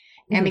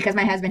 And because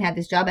my husband had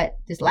this job at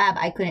this lab,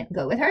 I couldn't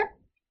go with her.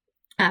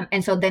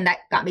 And so then that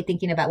got me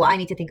thinking about, I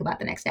need to think about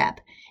the next step.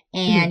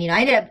 And,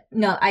 I ended up,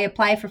 I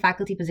applied for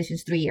faculty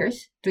positions 3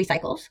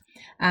 cycles.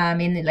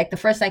 In like the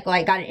first cycle,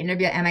 I got an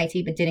interview at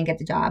MIT, but didn't get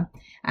the job.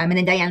 And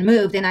then Diane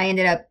moved and I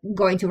ended up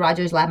going to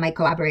Roger's lab,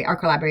 our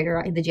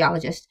collaborator, the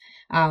geologist,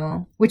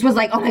 which was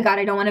like, oh my God,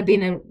 I don't want to be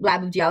in a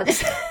lab of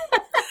geologists.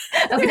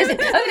 I hope he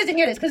doesn't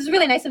hear this because it's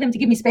really nice of him to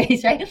give me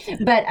space, right?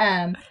 But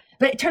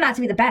it turned out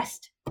to be the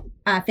best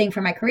thing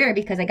for my career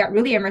because I got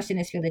really immersed in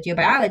this field of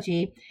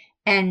geobiology.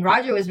 And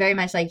Roger was very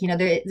much like,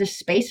 there's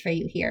space for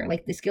you here.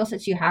 Like the skill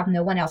sets you have,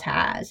 no one else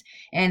has.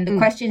 And the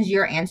questions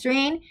you're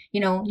answering,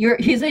 you're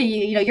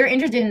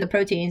interested in the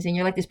proteins and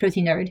you're like this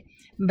protein nerd,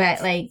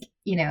 but like,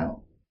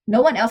 no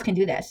one else can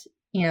do this,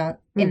 in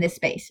this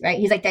space, right?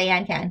 He's like,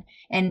 Diane can.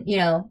 And,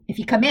 if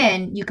you come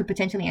in, you could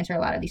potentially answer a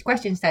lot of these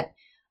questions that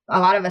a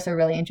lot of us are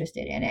really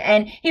interested in.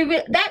 And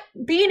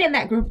being in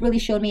that group really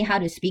showed me how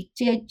to speak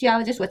to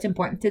geologists, what's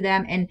important to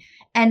them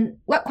and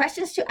what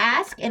questions to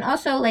ask. And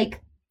also like,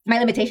 my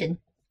limitation,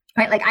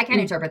 right? Like I can't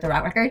interpret the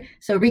route record.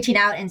 So reaching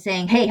out and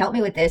saying, hey, help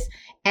me with this.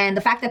 And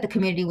the fact that the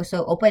community was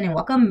so open and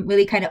welcome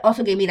really kind of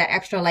also gave me that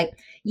extra like,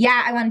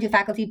 I want to do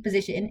faculty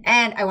position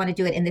and I want to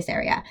do it in this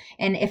area.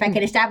 And if I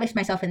can establish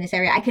myself in this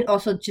area, I could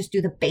also just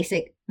do the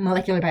basic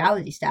molecular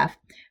biology stuff,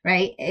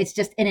 right? It's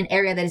just in an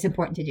area that is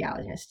important to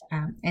geologists.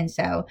 And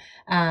so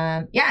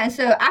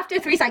after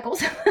 3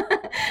 cycles,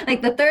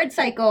 like the third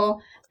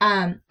cycle,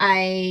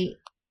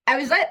 I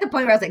was at the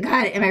point where I was like,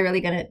 God, am I really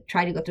going to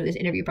try to go through this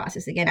interview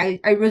process again?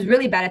 I was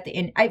really bad at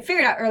I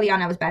figured out early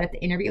on I was bad at the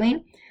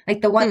interviewing.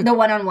 Like the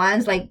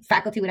one-on-ones, like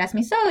faculty would ask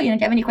me, so, do you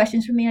have any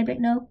questions for me? I'd be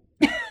like, no.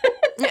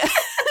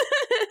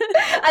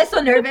 I was so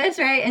nervous,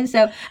 right? And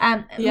so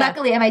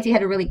luckily MIT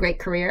had a really great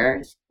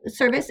career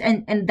service.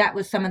 And that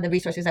was some of the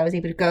resources I was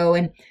able to go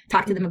and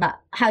talk to them about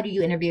how do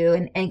you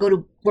interview and go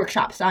to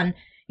workshops on,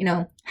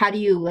 how do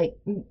you like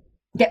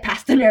get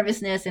past the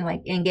nervousness and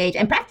like engage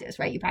and practice,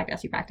 right? You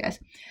practice.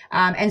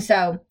 And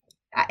so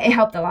it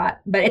helped a lot,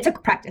 but it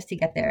took practice to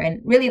get there. And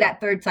really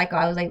that third cycle,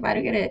 I was like,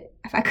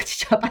 if I got a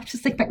job, I'm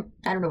just like,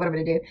 I don't know what I'm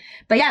going to do.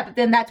 But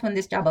then that's when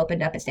this job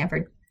opened up at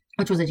Stanford,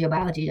 which was a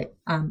geobiology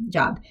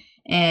job.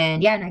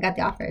 And I got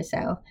the offer.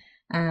 So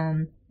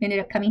ended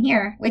up coming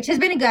here, which has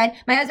been good.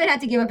 My husband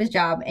had to give up his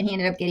job and he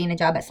ended up getting a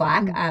job at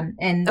Slack.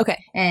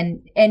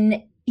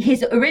 And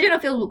his original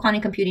field was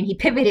quantum computing. He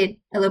pivoted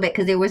a little bit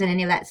because there wasn't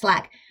any of that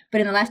Slack. But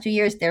in the last 2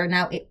 years, they're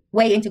now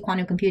way into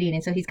quantum computing.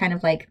 And so he's kind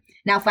of like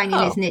now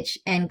finding his niche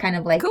and kind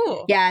of like,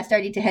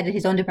 starting to head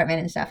his own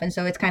department and stuff. And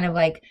so it's kind of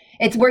like,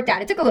 it's worked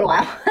out. It took a little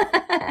while.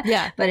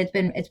 But it's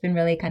been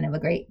really kind of a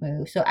great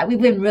move. So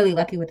we've been really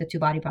lucky with the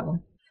 2-body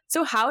problem.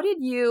 So how did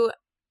you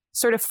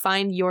sort of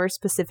find your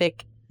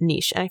specific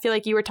niche? And I feel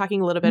like you were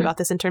talking a little bit about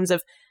this in terms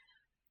of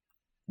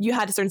you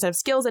had a certain set of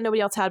skills that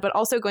nobody else had, but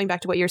also going back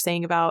to what you're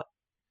saying about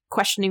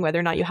questioning whether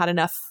or not you had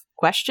enough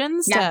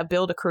questions to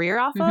build a career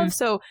off of.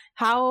 So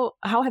how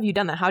have you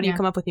done that? How do you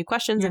come up with new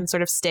questions and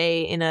sort of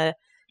stay in a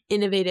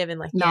innovative and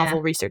like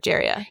novel research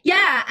area?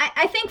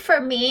 I think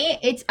for me,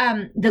 it's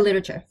the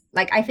literature.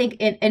 Like I think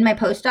in my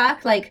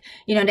postdoc, like,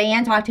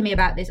 Diane talked to me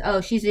about this.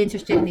 Oh, she's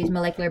interested in these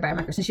molecular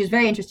biomarkers. And she was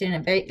very interested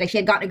in she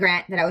had gotten a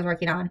grant that I was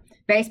working on,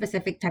 very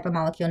specific type of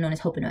molecule known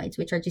as hopanoids,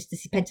 which are just the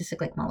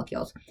pentacyclic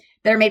molecules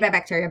that are made by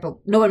bacteria, but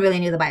no one really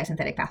knew the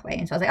biosynthetic pathway.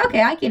 And so I was like,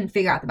 okay, I can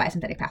figure out the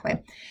biosynthetic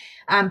pathway.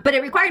 But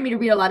it required me to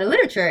read a lot of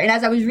literature. And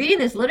as I was reading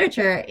this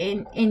literature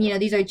in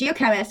these are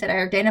geochemists that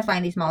are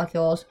identifying these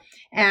molecules.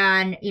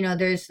 And,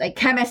 there's like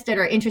chemists that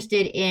are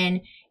interested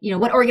in,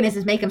 what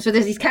organisms make them. So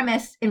there's these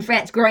chemists in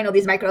France growing all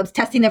these microbes,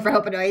 testing them for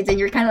hopanoids. And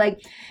you're kind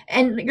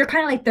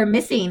of like, they're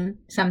missing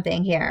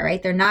something here,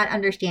 right? They're not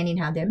understanding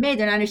how they're made.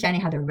 They're not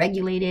understanding how they're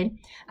regulated.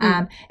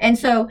 And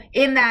so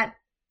in that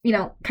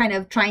kind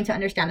of trying to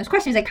understand those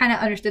questions, I kind of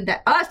understood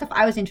that all that stuff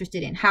I was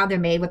interested in, how they're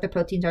made, what the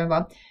proteins are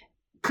involved,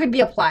 could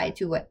be applied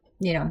to what,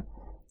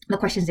 the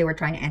questions they were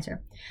trying to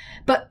answer.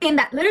 But in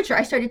that literature,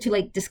 I started to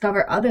like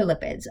discover other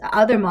lipids,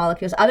 other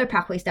molecules, other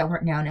pathways that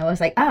weren't known. I was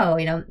like,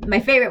 my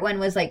favorite one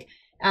was like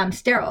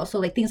sterols. So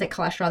like things like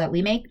cholesterol that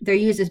we make, they're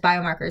used as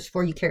biomarkers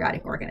for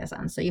eukaryotic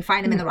organisms. So you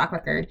find them in the rock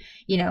record,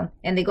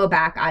 and they go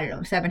back,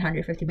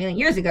 750 million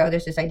years ago.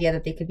 There's this idea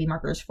that they could be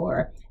markers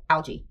for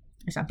algae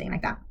or something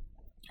like that.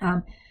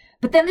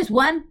 But then there's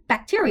one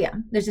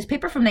bacteria. There's this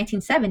paper from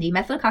 1970,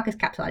 Methylcoccus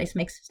capsulatus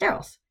makes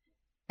sterols.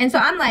 And so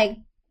I'm like,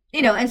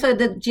 and so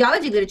the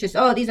geology literature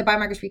says, these are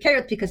biomarkers for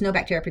eukaryotes because no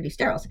bacteria produce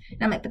sterols.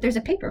 And I'm like, but there's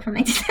a paper from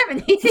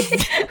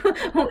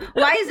 1970.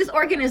 Why is this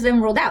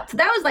organism ruled out? So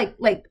that was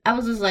like I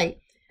was just like,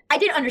 I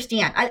didn't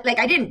understand.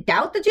 I didn't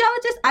doubt the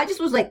geologist. I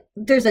just was like,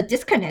 there's a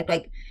disconnect.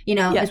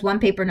 Is one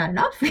paper not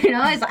enough?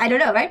 I don't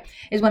know, right?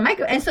 Is one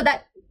micro. And so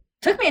that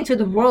took me into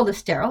the world of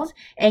sterols.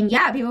 And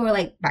yeah, people were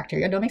like,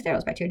 bacteria don't make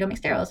sterols. Bacteria don't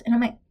make sterols. And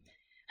I'm like,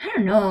 I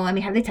don't know. I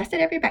mean, have they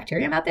tested every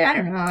bacterium out there? I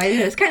don't know.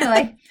 It's kind of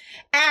like,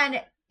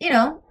 and,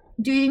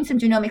 doing some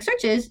genomic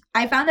searches,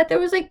 I found that there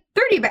was like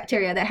 30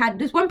 bacteria that had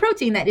this one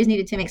protein that is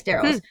needed to make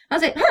sterols. I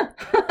was like,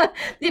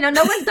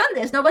 no one's done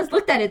this. No one's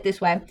looked at it this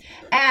way.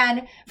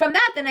 And from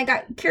that, then I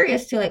got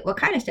curious to like, what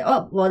kind of sterol?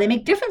 Oh, well, they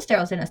make different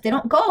sterols in us. They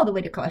don't go all the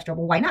way to cholesterol.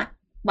 Well, why not?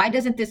 Why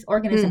doesn't this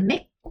organism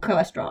make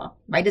cholesterol?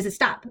 Why does it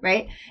stop?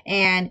 Right.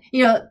 And,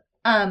 the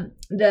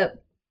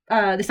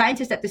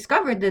scientist that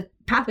discovered the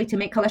pathway to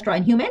make cholesterol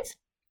in humans,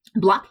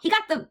 Block, he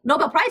got the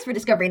Nobel Prize for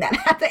discovering that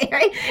pathway,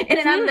 right? And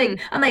then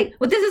I'm like,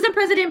 well, this is a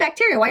president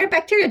bacteria. Why are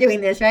bacteria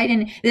doing this, right?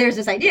 And there's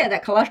this idea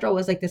that cholesterol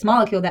was like this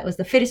molecule that was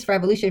the fittest for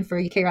evolution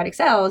for eukaryotic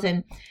cells,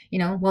 and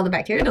the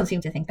bacteria don't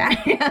seem to think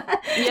that.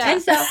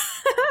 And so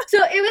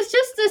it was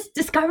just this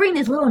discovering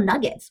these little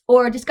nuggets,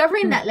 or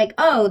discovering that like,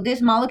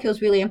 this molecule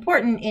is really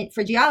important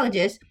for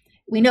geologists.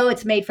 We know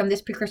it's made from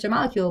this precursor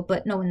molecule,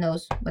 but no one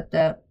knows what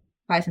the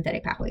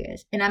biosynthetic pathway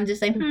is. And I'm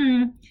just like,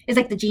 it's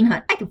like the gene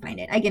hunt. I can find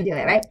it. I can do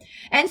it, right?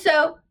 And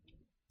so,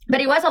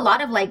 but it was a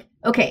lot of like,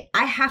 okay,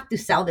 I have to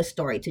sell this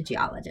story to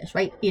geologists,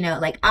 right?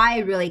 Like I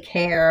really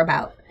care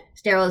about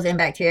sterols and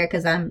bacteria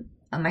because I'm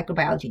a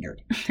microbiology nerd,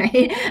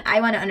 right? I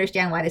want to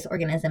understand why this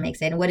organism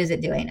makes it and what is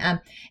it doing.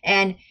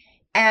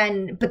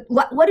 But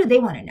what do they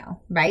want to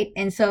know, right?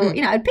 And so,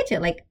 I'd pitch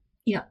it like,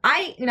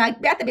 I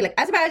have to be like,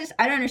 as a biologist,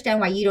 I don't understand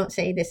why you don't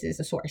say this is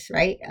the source,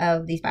 right,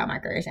 of these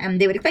biomarkers. And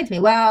they would explain to me,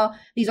 well,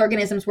 these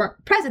organisms weren't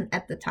present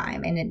at the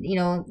time. And then,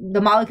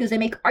 the molecules they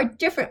make are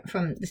different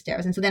from the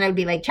sterols. And so then I would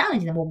be like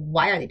challenging them, well,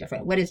 why are they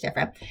different? What is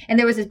different? And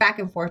there was this back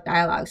and forth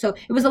dialogue. So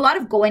it was a lot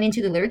of going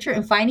into the literature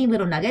and finding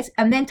little nuggets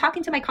and then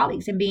talking to my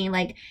colleagues and being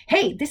like,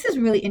 hey, this is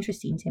really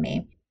interesting to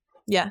me.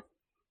 Yeah.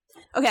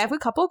 Okay. I have a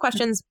couple of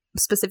questions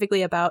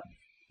specifically about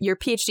your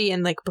PhD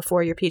and like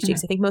before your PhD,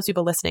 because I think most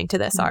people listening to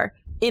this are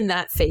in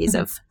that phase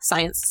of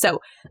science. So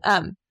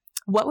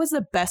what was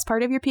the best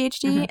part of your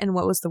PhD and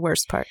what was the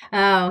worst part?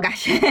 Oh,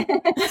 gosh. I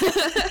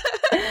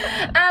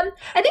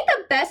think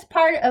the best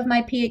part of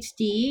my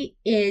PhD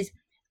is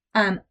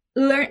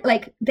learn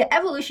like the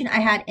evolution I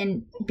had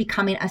in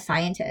becoming a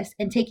scientist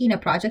and taking a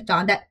project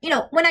on that,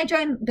 when I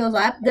joined Bill's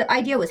lab, the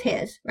idea was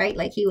his, right?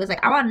 Like he was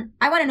like, I want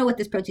to know what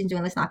this protein's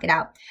doing. Let's knock it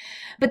out.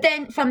 But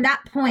then from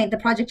that point, the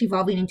project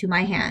evolving into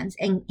my hands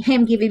and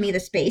him giving me the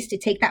space to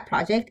take that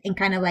project and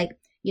kind of like,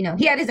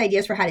 he had his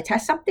ideas for how to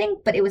test something,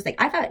 but it was like,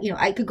 I thought,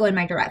 I could go in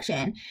my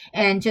direction,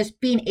 and just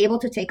being able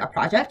to take a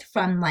project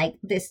from like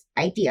this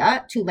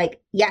idea to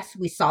like, yes,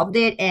 we solved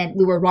it and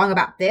we were wrong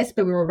about this,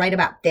 but we were right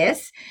about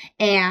this.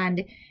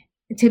 And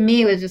to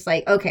me, it was just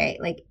like, okay,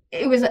 like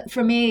it was,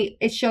 for me,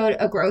 it showed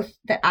a growth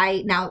that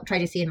I now try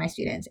to see in my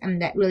students.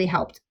 And that really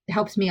helps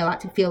me a lot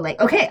to feel like,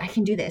 okay, I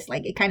can do this.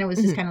 Like it kind of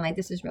was just kind of like,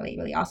 this is really,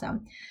 really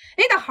awesome.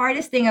 I think the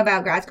hardest thing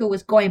about grad school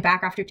was going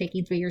back after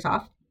taking 3 years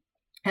off.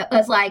 It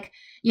was like,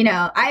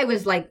 I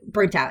was like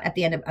burnt out at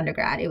the end of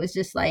undergrad. It was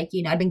just like,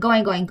 I'd been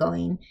going.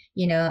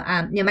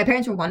 My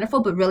parents were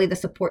wonderful, but really the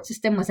support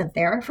system wasn't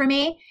there for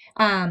me.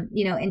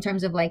 In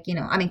terms of like,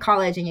 I'm in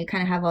college and you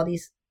kind of have all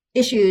these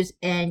issues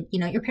and,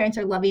 your parents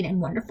are loving and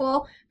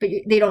wonderful, but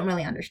they don't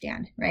really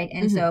understand. Right.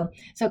 And so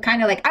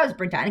kind of like I was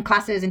burnt out in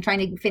classes and trying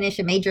to finish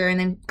a major and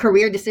then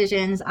career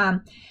decisions.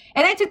 And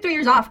I took 3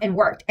 years off and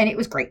worked, and it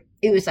was great.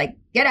 It was like,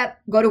 get up,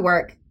 go to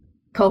work,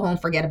 go home,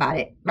 forget about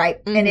it, right?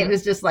 And it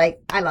was just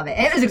like, I love it.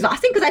 And it was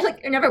exhausting because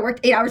I never worked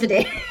 8 hours a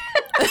day.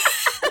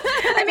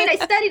 I mean, I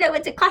studied, I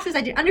went to classes,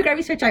 I did undergrad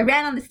research, I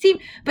ran on this team,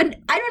 but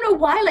I don't know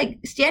why, like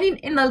standing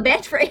in the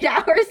bench for 8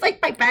 hours,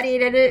 like my body,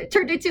 and it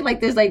turned into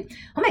like this, like,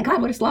 oh my God,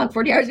 what a slog,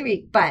 40 hours a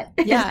week. But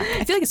yeah,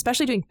 I feel like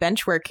especially doing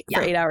bench work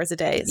for 8 hours a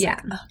day.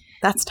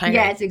 That's tiring.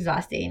 Yeah, it's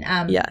exhausting.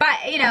 But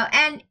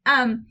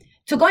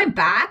so going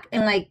back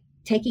and like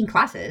taking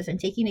classes and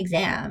taking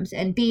exams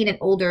and being an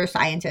older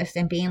scientist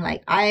and being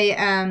like, I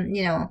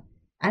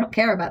don't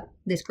care about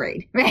this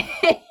grade, right?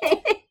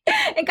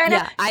 And kind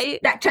of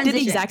that transition.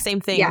 Did the exact same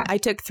thing. Yeah. I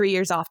took 3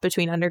 years off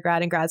between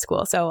undergrad and grad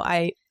school. So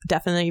I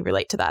definitely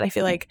relate to that. I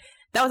feel like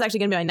that was actually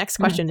going to be my next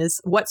question is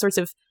what sorts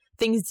of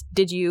things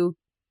did you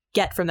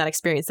get from that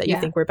experience that you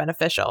think were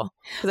beneficial?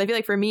 Because I feel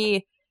like for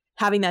me,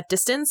 having that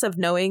distance of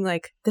knowing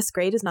like this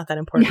grade is not that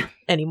important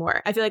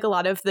anymore. I feel like a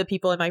lot of the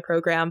people in my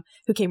program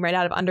who came right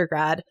out of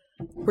undergrad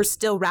were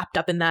still wrapped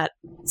up in that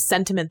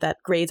sentiment that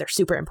grades are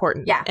super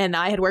important. Yeah. And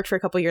I had worked for a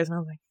couple of years and I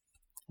was like,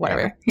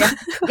 whatever. Yeah.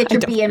 Get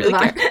your B and move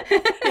on.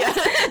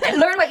 Yeah.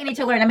 Learn what you need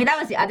to learn. I mean, that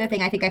was the other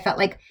thing I think I felt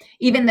like,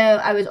 even though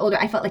I was older,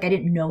 I felt like I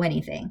didn't know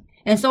anything.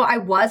 And so I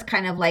was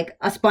kind of like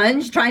a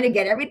sponge trying to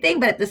get everything.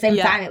 But at the same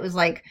time, it was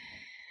like,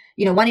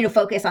 you know, wanting to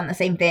focus on the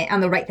same thing,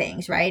 on the right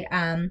things, right?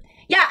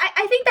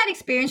 I think that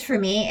experience for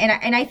me,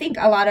 and I think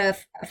a lot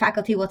of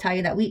faculty will tell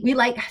you that we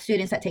like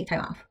students that take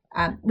time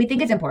off. We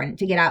think it's important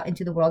to get out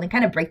into the world and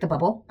kind of break the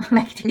bubble,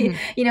 like to,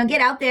 you know,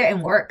 get out there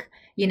and work.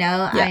 You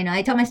know,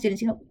 I tell my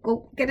students, you know,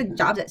 go get a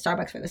job at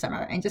Starbucks for the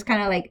summer and just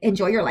kind of like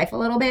enjoy your life a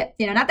little bit.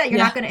 You know, not that you're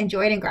not going to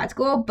enjoy it in grad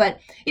school, but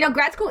you know,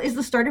 grad school is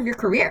the start of your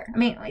career. I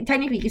mean, like,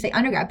 technically you could say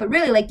undergrad, but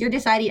really like you're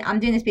deciding I'm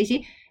doing this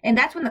PhD, and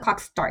that's when the clock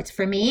starts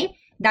for me.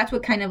 That's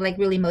what kind of like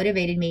really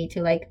motivated me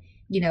to like,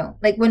 you know,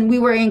 like when we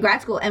were in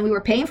grad school and we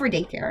were paying for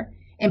daycare,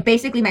 and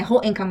basically my whole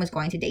income was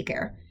going to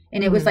daycare.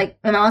 And it was like,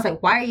 and I was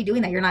like, why are you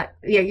doing that? You're not,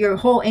 your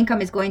whole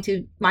income is going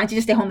to, why don't you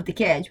just stay home with the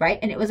kids, right?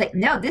 And it was like,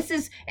 no, this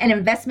is an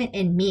investment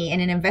in me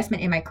and an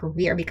investment in my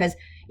career, because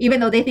even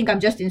though they think I'm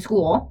just in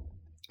school,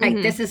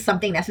 like this is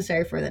something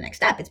necessary for the next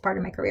step. It's part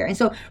of my career. And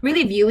so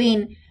really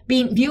viewing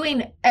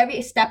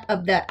every step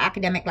of the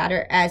academic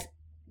ladder as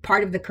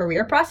part of the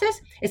career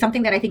process is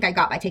something that I think I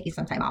got by taking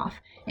some time off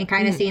and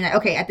kind of seeing that,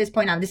 okay, at this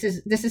point on, this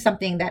is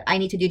something that I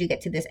need to do to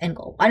get to this end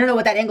goal. I don't know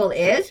what that end goal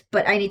is,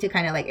 but I need to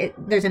kind of like,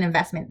 there's an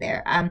investment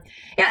there. It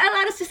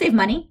allowed us to save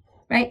money,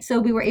 right? So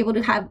we were able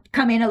to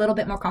come in a little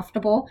bit more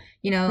comfortable,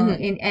 you know,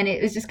 and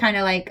it was just kind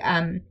of like,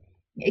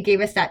 it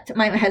gave us that,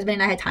 my husband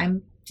and I had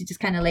time to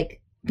just kind of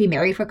like be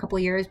married for a couple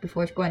of years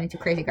before going into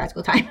crazy grad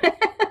school time.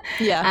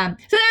 So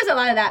there's a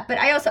lot of that, but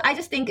I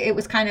just think it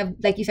was kind of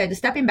like you said, the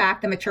stepping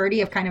back, the maturity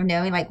of kind of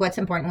knowing like what's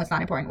important, what's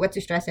not important, what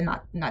to stress and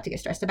not to get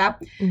stressed about.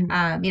 You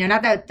know,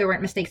 not that there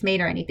weren't mistakes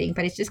made or anything,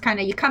 but it's just kind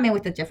of, you come in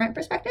with a different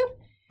perspective.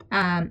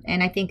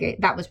 And I think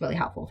that was really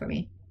helpful for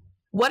me.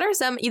 What are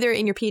some, either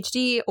in your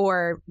PhD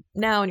or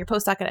now in your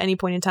postdoc at any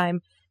point in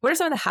time, what are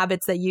some of the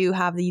habits that you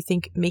have that you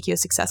think make you a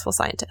successful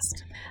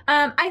scientist?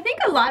 I think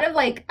a lot of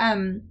like,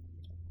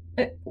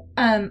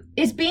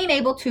 is being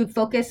able to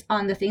focus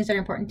on the things that are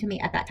important to me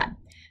at that time.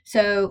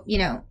 So, you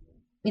know,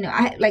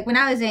 I like when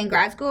I was in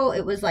grad school,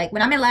 it was like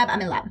when I'm in lab,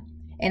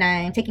 and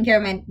I'm taking care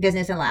of my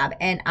business in lab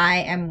and I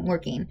am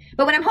working.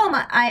 But when I'm home,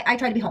 I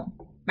try to be home,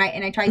 right?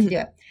 And I try to do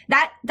it.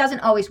 That doesn't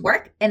always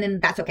work. And then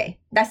that's okay.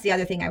 That's the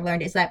other thing I've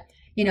learned is that,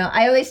 you know,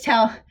 I always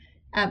tell,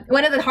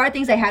 one of the hard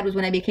things I had was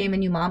when I became a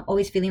new mom,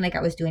 always feeling like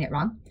I was doing it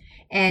wrong.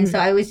 And so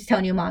I always tell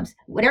new moms,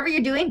 whatever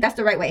you're doing, that's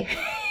the right way.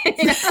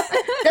 You know?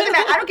 Doesn't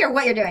matter. I don't care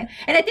what you're doing.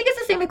 And I think it's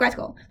the same with grad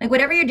school. Like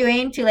whatever you're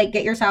doing to like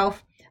get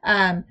yourself,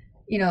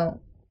 you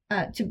know,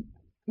 to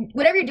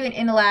whatever you're doing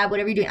in the lab,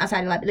 whatever you're doing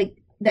outside the lab, like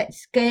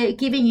that's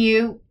giving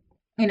you,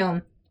 you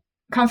know,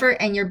 comfort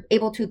and you're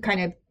able to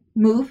kind of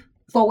move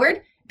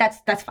forward.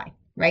 That's fine,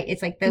 right?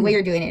 It's like the way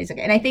you're doing it is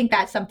okay. And I think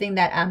that's something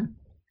that,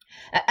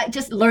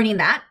 just learning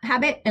that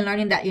habit and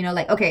learning that, you know,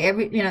 like, okay,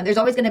 you know, there's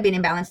always going to be an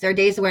imbalance. There are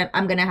days where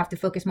I'm going to have to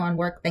focus more on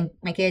work than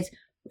my kids,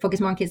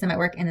 focus more on kids than my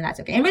work, and then that's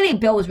okay. And really,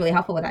 Bill was really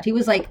helpful with that. He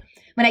was like,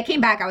 when I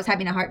came back, I was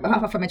having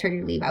from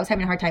maternity leave, I was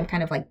having a hard time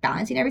kind of like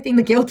balancing everything,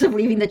 the guilt of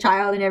leaving the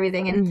child and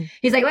everything. And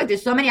he's like, look,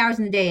 there's so many hours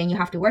in the day and you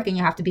have to work and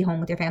you have to be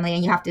home with your family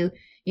and you have to,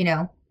 you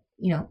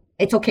know,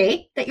 it's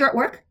okay that you're at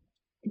work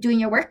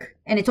doing your work,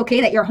 and it's okay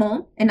that you're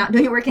home and not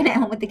doing your work and at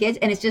home with the kids.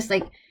 And it's just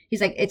like,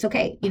 he's like, it's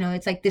okay. You know,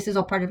 it's like, this is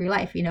all part of your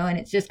life, you know, and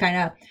it's just kind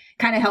of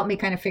helped me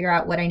kind of figure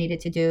out what I needed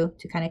to do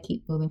to kind of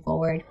keep moving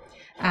forward.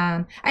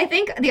 I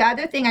think the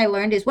other thing I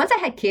learned is once I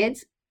had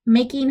kids,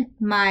 really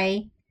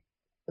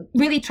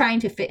trying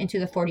to fit into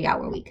the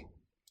 40-hour week,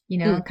 you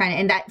know, kind of,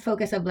 and that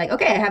focus of like,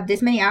 okay, I have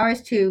this many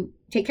hours to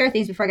take care of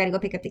things before I got to go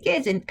pick up the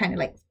kids, and kind of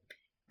like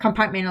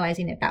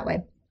compartmentalizing it that way.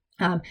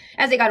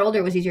 As they got older,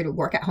 it was easier to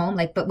work at home.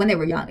 Like, but when they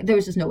were young, there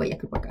was just no way I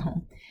could work at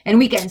home. And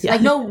weekends,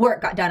 like no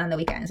work got done on the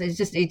weekends. It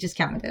just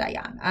can't when they're that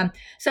young.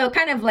 So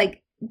kind of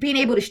like being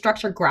able to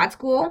structure grad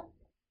school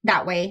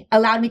that way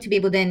allowed me to be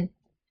able to then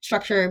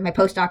structure my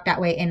postdoc that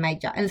way in my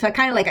job. And so I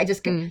kind of like,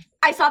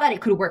 I saw that it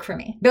could work for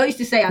me. Bill used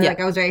to say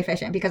I was very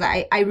efficient because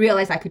I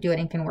realized I could do it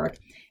and can work.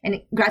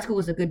 And grad school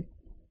was a good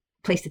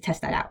place to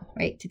test that out,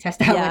 right? To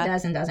test out what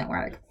does and doesn't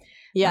work.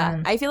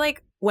 Yeah. I feel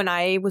like when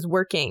I was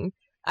working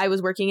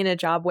in a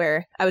job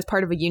where I was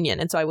part of a union.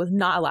 And so I was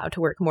not allowed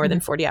to work more than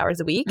 40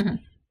 hours a week.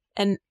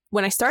 And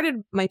when I started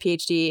my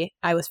PhD,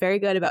 I was very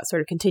good about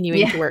sort of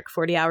continuing to work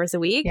 40 hours a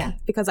week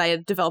because I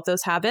had developed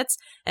those habits.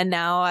 And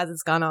now as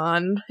it's gone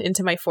on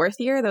into my fourth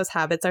year, those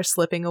habits are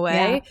slipping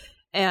away.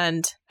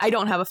 And I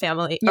don't have a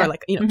family or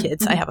like, you know,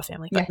 kids. I have a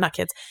family, but not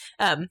kids.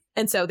 And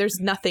so there's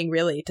nothing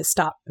really to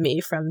stop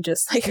me from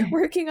just like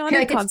working on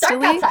it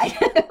constantly.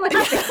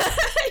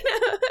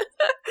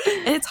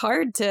 And it's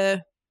hard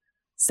to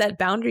set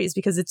boundaries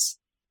because it's,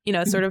 you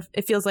know, sort of,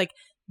 it feels like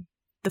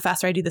the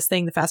faster I do this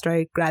thing, the faster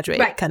I graduate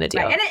kind of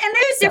deal. Right. And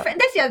there's different.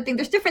 That's the other thing.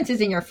 There's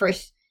differences in your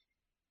first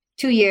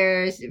 2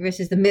 years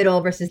versus the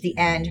middle versus the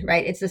end,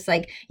 right? It's just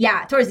like,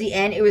 yeah, towards the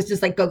end, it was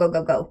just like,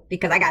 go,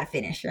 because I got to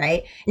finish,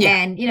 right? Yeah.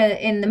 And,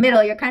 in the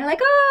middle, you're kind of like,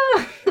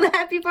 oh, the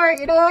happy part,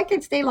 I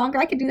can stay longer.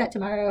 I can do that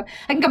tomorrow.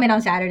 I can come in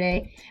on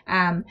Saturday.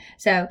 But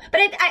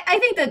I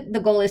think that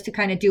the goal is to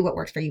kind of do what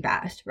works for you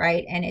best,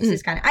 right? And it's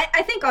just kind of,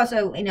 I think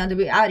also, the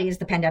reality is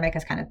the pandemic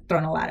has kind of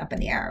thrown a lot up in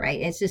the air, right?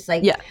 It's just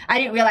like, I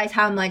didn't realize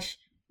how much,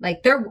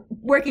 like, they're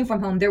working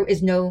from home. There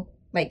is no,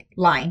 like,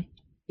 line.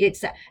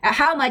 It's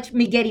how much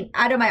me getting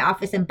out of my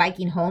office and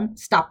biking home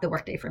stopped the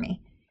workday for me,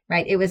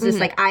 right? It was just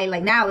like,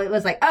 now it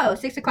was like, oh,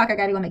 6 o'clock, I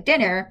got to go make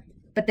dinner.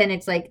 But then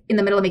it's like in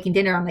the middle of making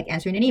dinner, I'm like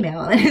answering an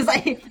email. And it's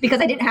like, because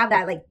I didn't have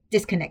that like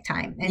disconnect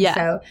time. And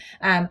so,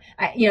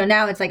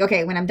 now it's like,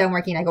 okay, when I'm done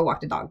working, I go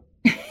walk the dog.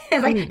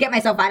 It's like get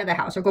myself out of the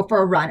house or go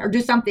for a run or do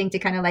something to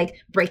kind of like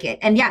break it.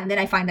 And and then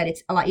I find that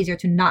it's a lot easier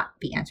to not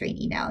be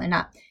answering email and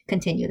not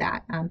continue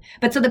that.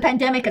 But so the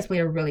pandemic has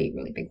played a really,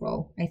 really big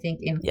role, I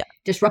think, in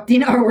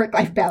disrupting our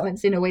work-life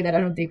balance in a way that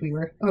I don't think we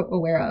were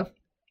aware of.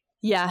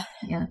 Yeah,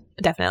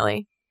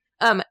 definitely.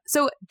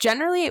 So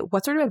generally,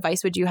 what sort of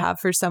advice would you have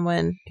for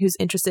someone who's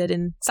interested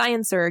in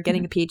science or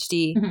getting a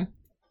PhD? Mm-hmm.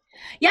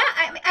 Yeah,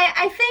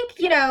 I think,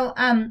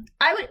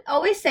 I would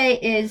always say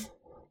is,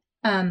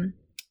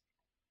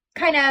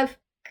 kind of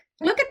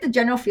look at the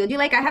general field.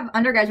 I have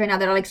undergrads right now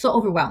that are like so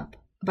overwhelmed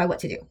by what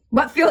to do.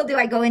 What field do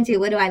I go into?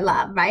 What do I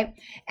love? Right.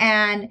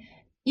 And,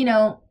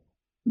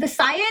 the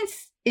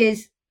science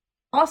is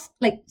also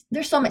like,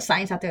 there's so much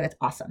science out there that's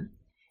awesome.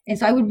 And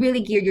so I would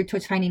really gear you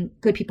towards finding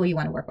good people you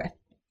want to work with.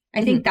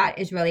 I think that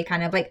is really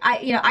kind of like,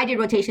 I did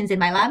rotations in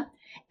my lab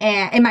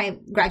and in my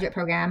graduate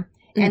program.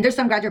 And there's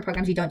some graduate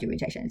programs you don't do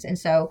rotations. And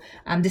so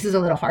this is a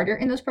little harder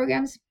in those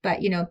programs. But,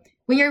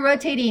 when you're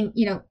rotating,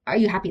 are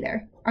you happy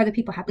there? Are the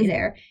people happy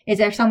there? Is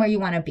there somewhere you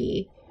want to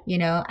be?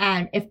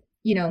 And if,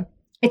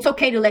 it's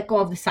okay to let go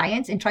of the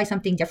science and try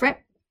something different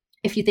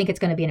if you think it's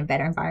going to be in a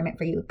better environment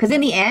for you. Because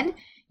in the end,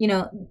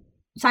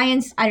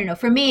 science, I don't know.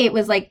 For me, it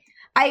was like,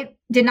 I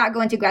did not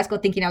go into grad school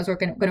thinking I was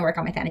going to work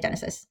on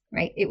methanogenesis,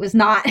 right? It was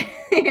not,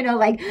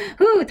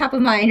 top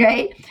of mind,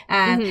 right?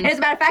 And as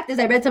a matter of fact, as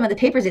I read some of the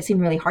papers, it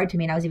seemed really hard to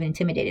me. And I was even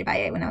intimidated by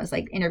it when I was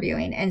like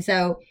interviewing. And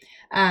so,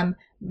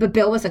 but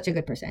Bill was such a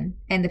good person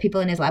and the people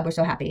in his lab were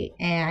so happy.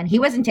 And he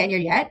wasn't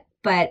tenured yet,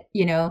 but,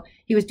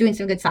 he was doing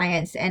some good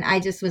science. And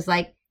I just was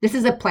like, this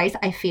is a place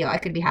I feel I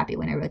could be happy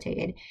when I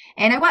rotated.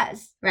 And I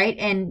was, right?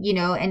 And,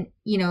 in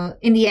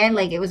the end,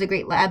 like it was a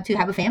great lab to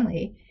have a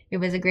family. It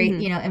was a great,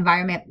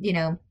 environment,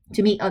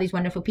 to meet all these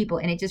wonderful people.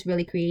 And it just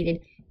really created,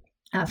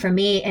 for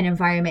me, an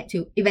environment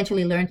to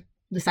eventually learn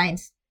the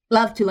science,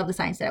 love the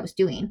science that I was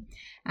doing.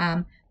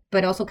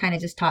 But also kind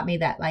of just taught me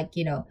that, like,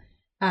 the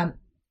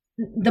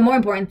more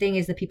important thing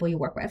is the people you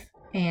work with.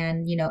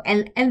 And,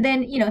 and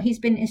then, he's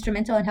been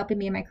instrumental in helping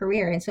me in my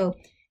career. And so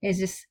is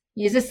this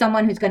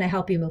someone who's going to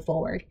help you move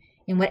forward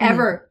in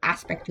whatever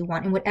aspect you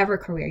want, in whatever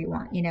career you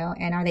want,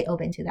 and are they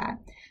open to that?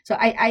 So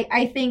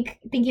I think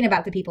thinking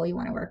about the people you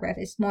want to work with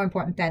is more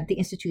important than the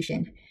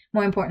institution,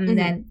 more important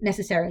than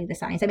necessarily the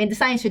science. I mean, the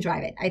science should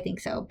drive it. I think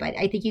so. But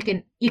I think you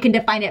can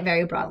define it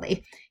very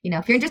broadly.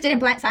 If you're interested in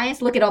plant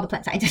science, look at all the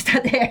plant scientists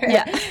out there.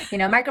 Yeah.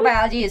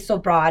 Microbiology is so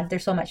broad.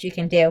 There's so much you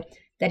can do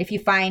that if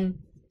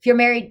you're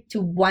married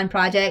to one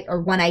project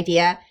or one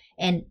idea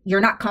and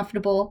you're not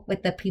comfortable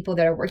with the people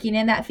that are working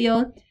in that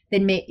field,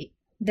 then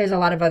there's a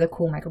lot of other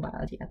cool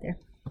microbiology out there.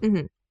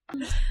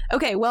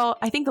 Okay, well,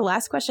 I think the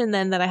last question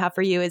then that I have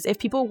for you is if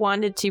people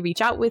wanted to reach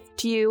out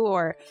to you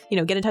or,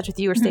 get in touch with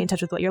you or stay in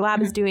touch with what your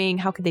lab is doing,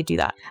 how could they do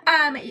that?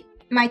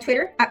 My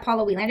Twitter at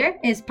Paula Welander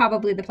is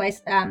probably the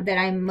place that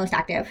I'm most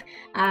active.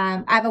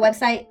 I have a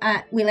website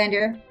at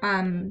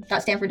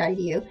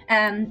welander.stanford.edu.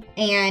 And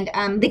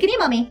they can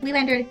email me,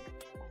 Welander,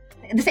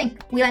 the same,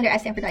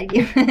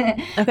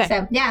 Welander@stanford.edu. Okay.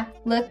 So yeah,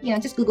 look,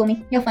 just Google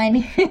me. You'll find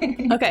me.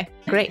 Okay,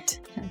 great.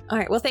 All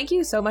right. Well, thank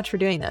you so much for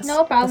doing this.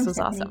 No problem. This was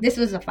awesome. This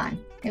was fun.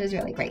 It was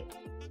really great.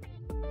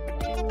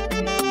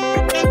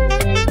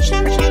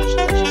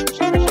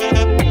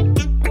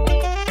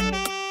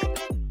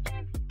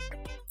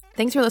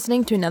 Thanks for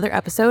listening to another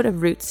episode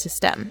of Roots to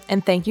STEM,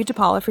 and thank you to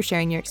Paula for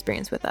sharing your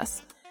experience with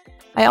us.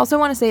 I also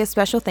want to say a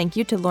special thank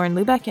you to Lauren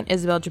Lubeck and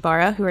Isabel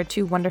Jabara, who are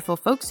two wonderful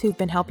folks who've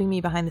been helping me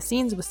behind the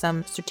scenes with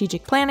some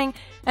strategic planning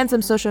and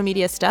some social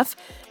media stuff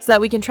so that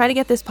we can try to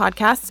get this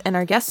podcast and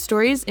our guest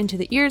stories into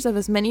the ears of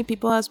as many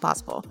people as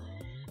possible.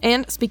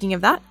 And speaking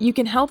of that, you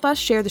can help us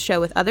share the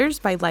show with others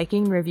by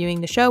liking and reviewing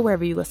the show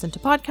wherever you listen to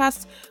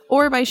podcasts,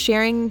 or by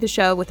sharing the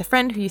show with a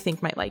friend who you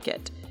think might like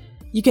it.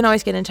 You can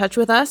always get in touch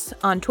with us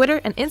on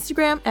Twitter and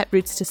Instagram at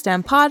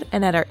Roots2STEMpod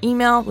and at our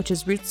email, which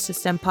is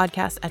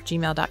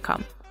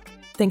rootstostempodcast@gmail.com.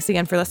 Thanks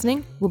again for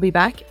listening. We'll be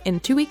back in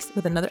 2 weeks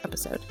with another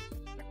episode.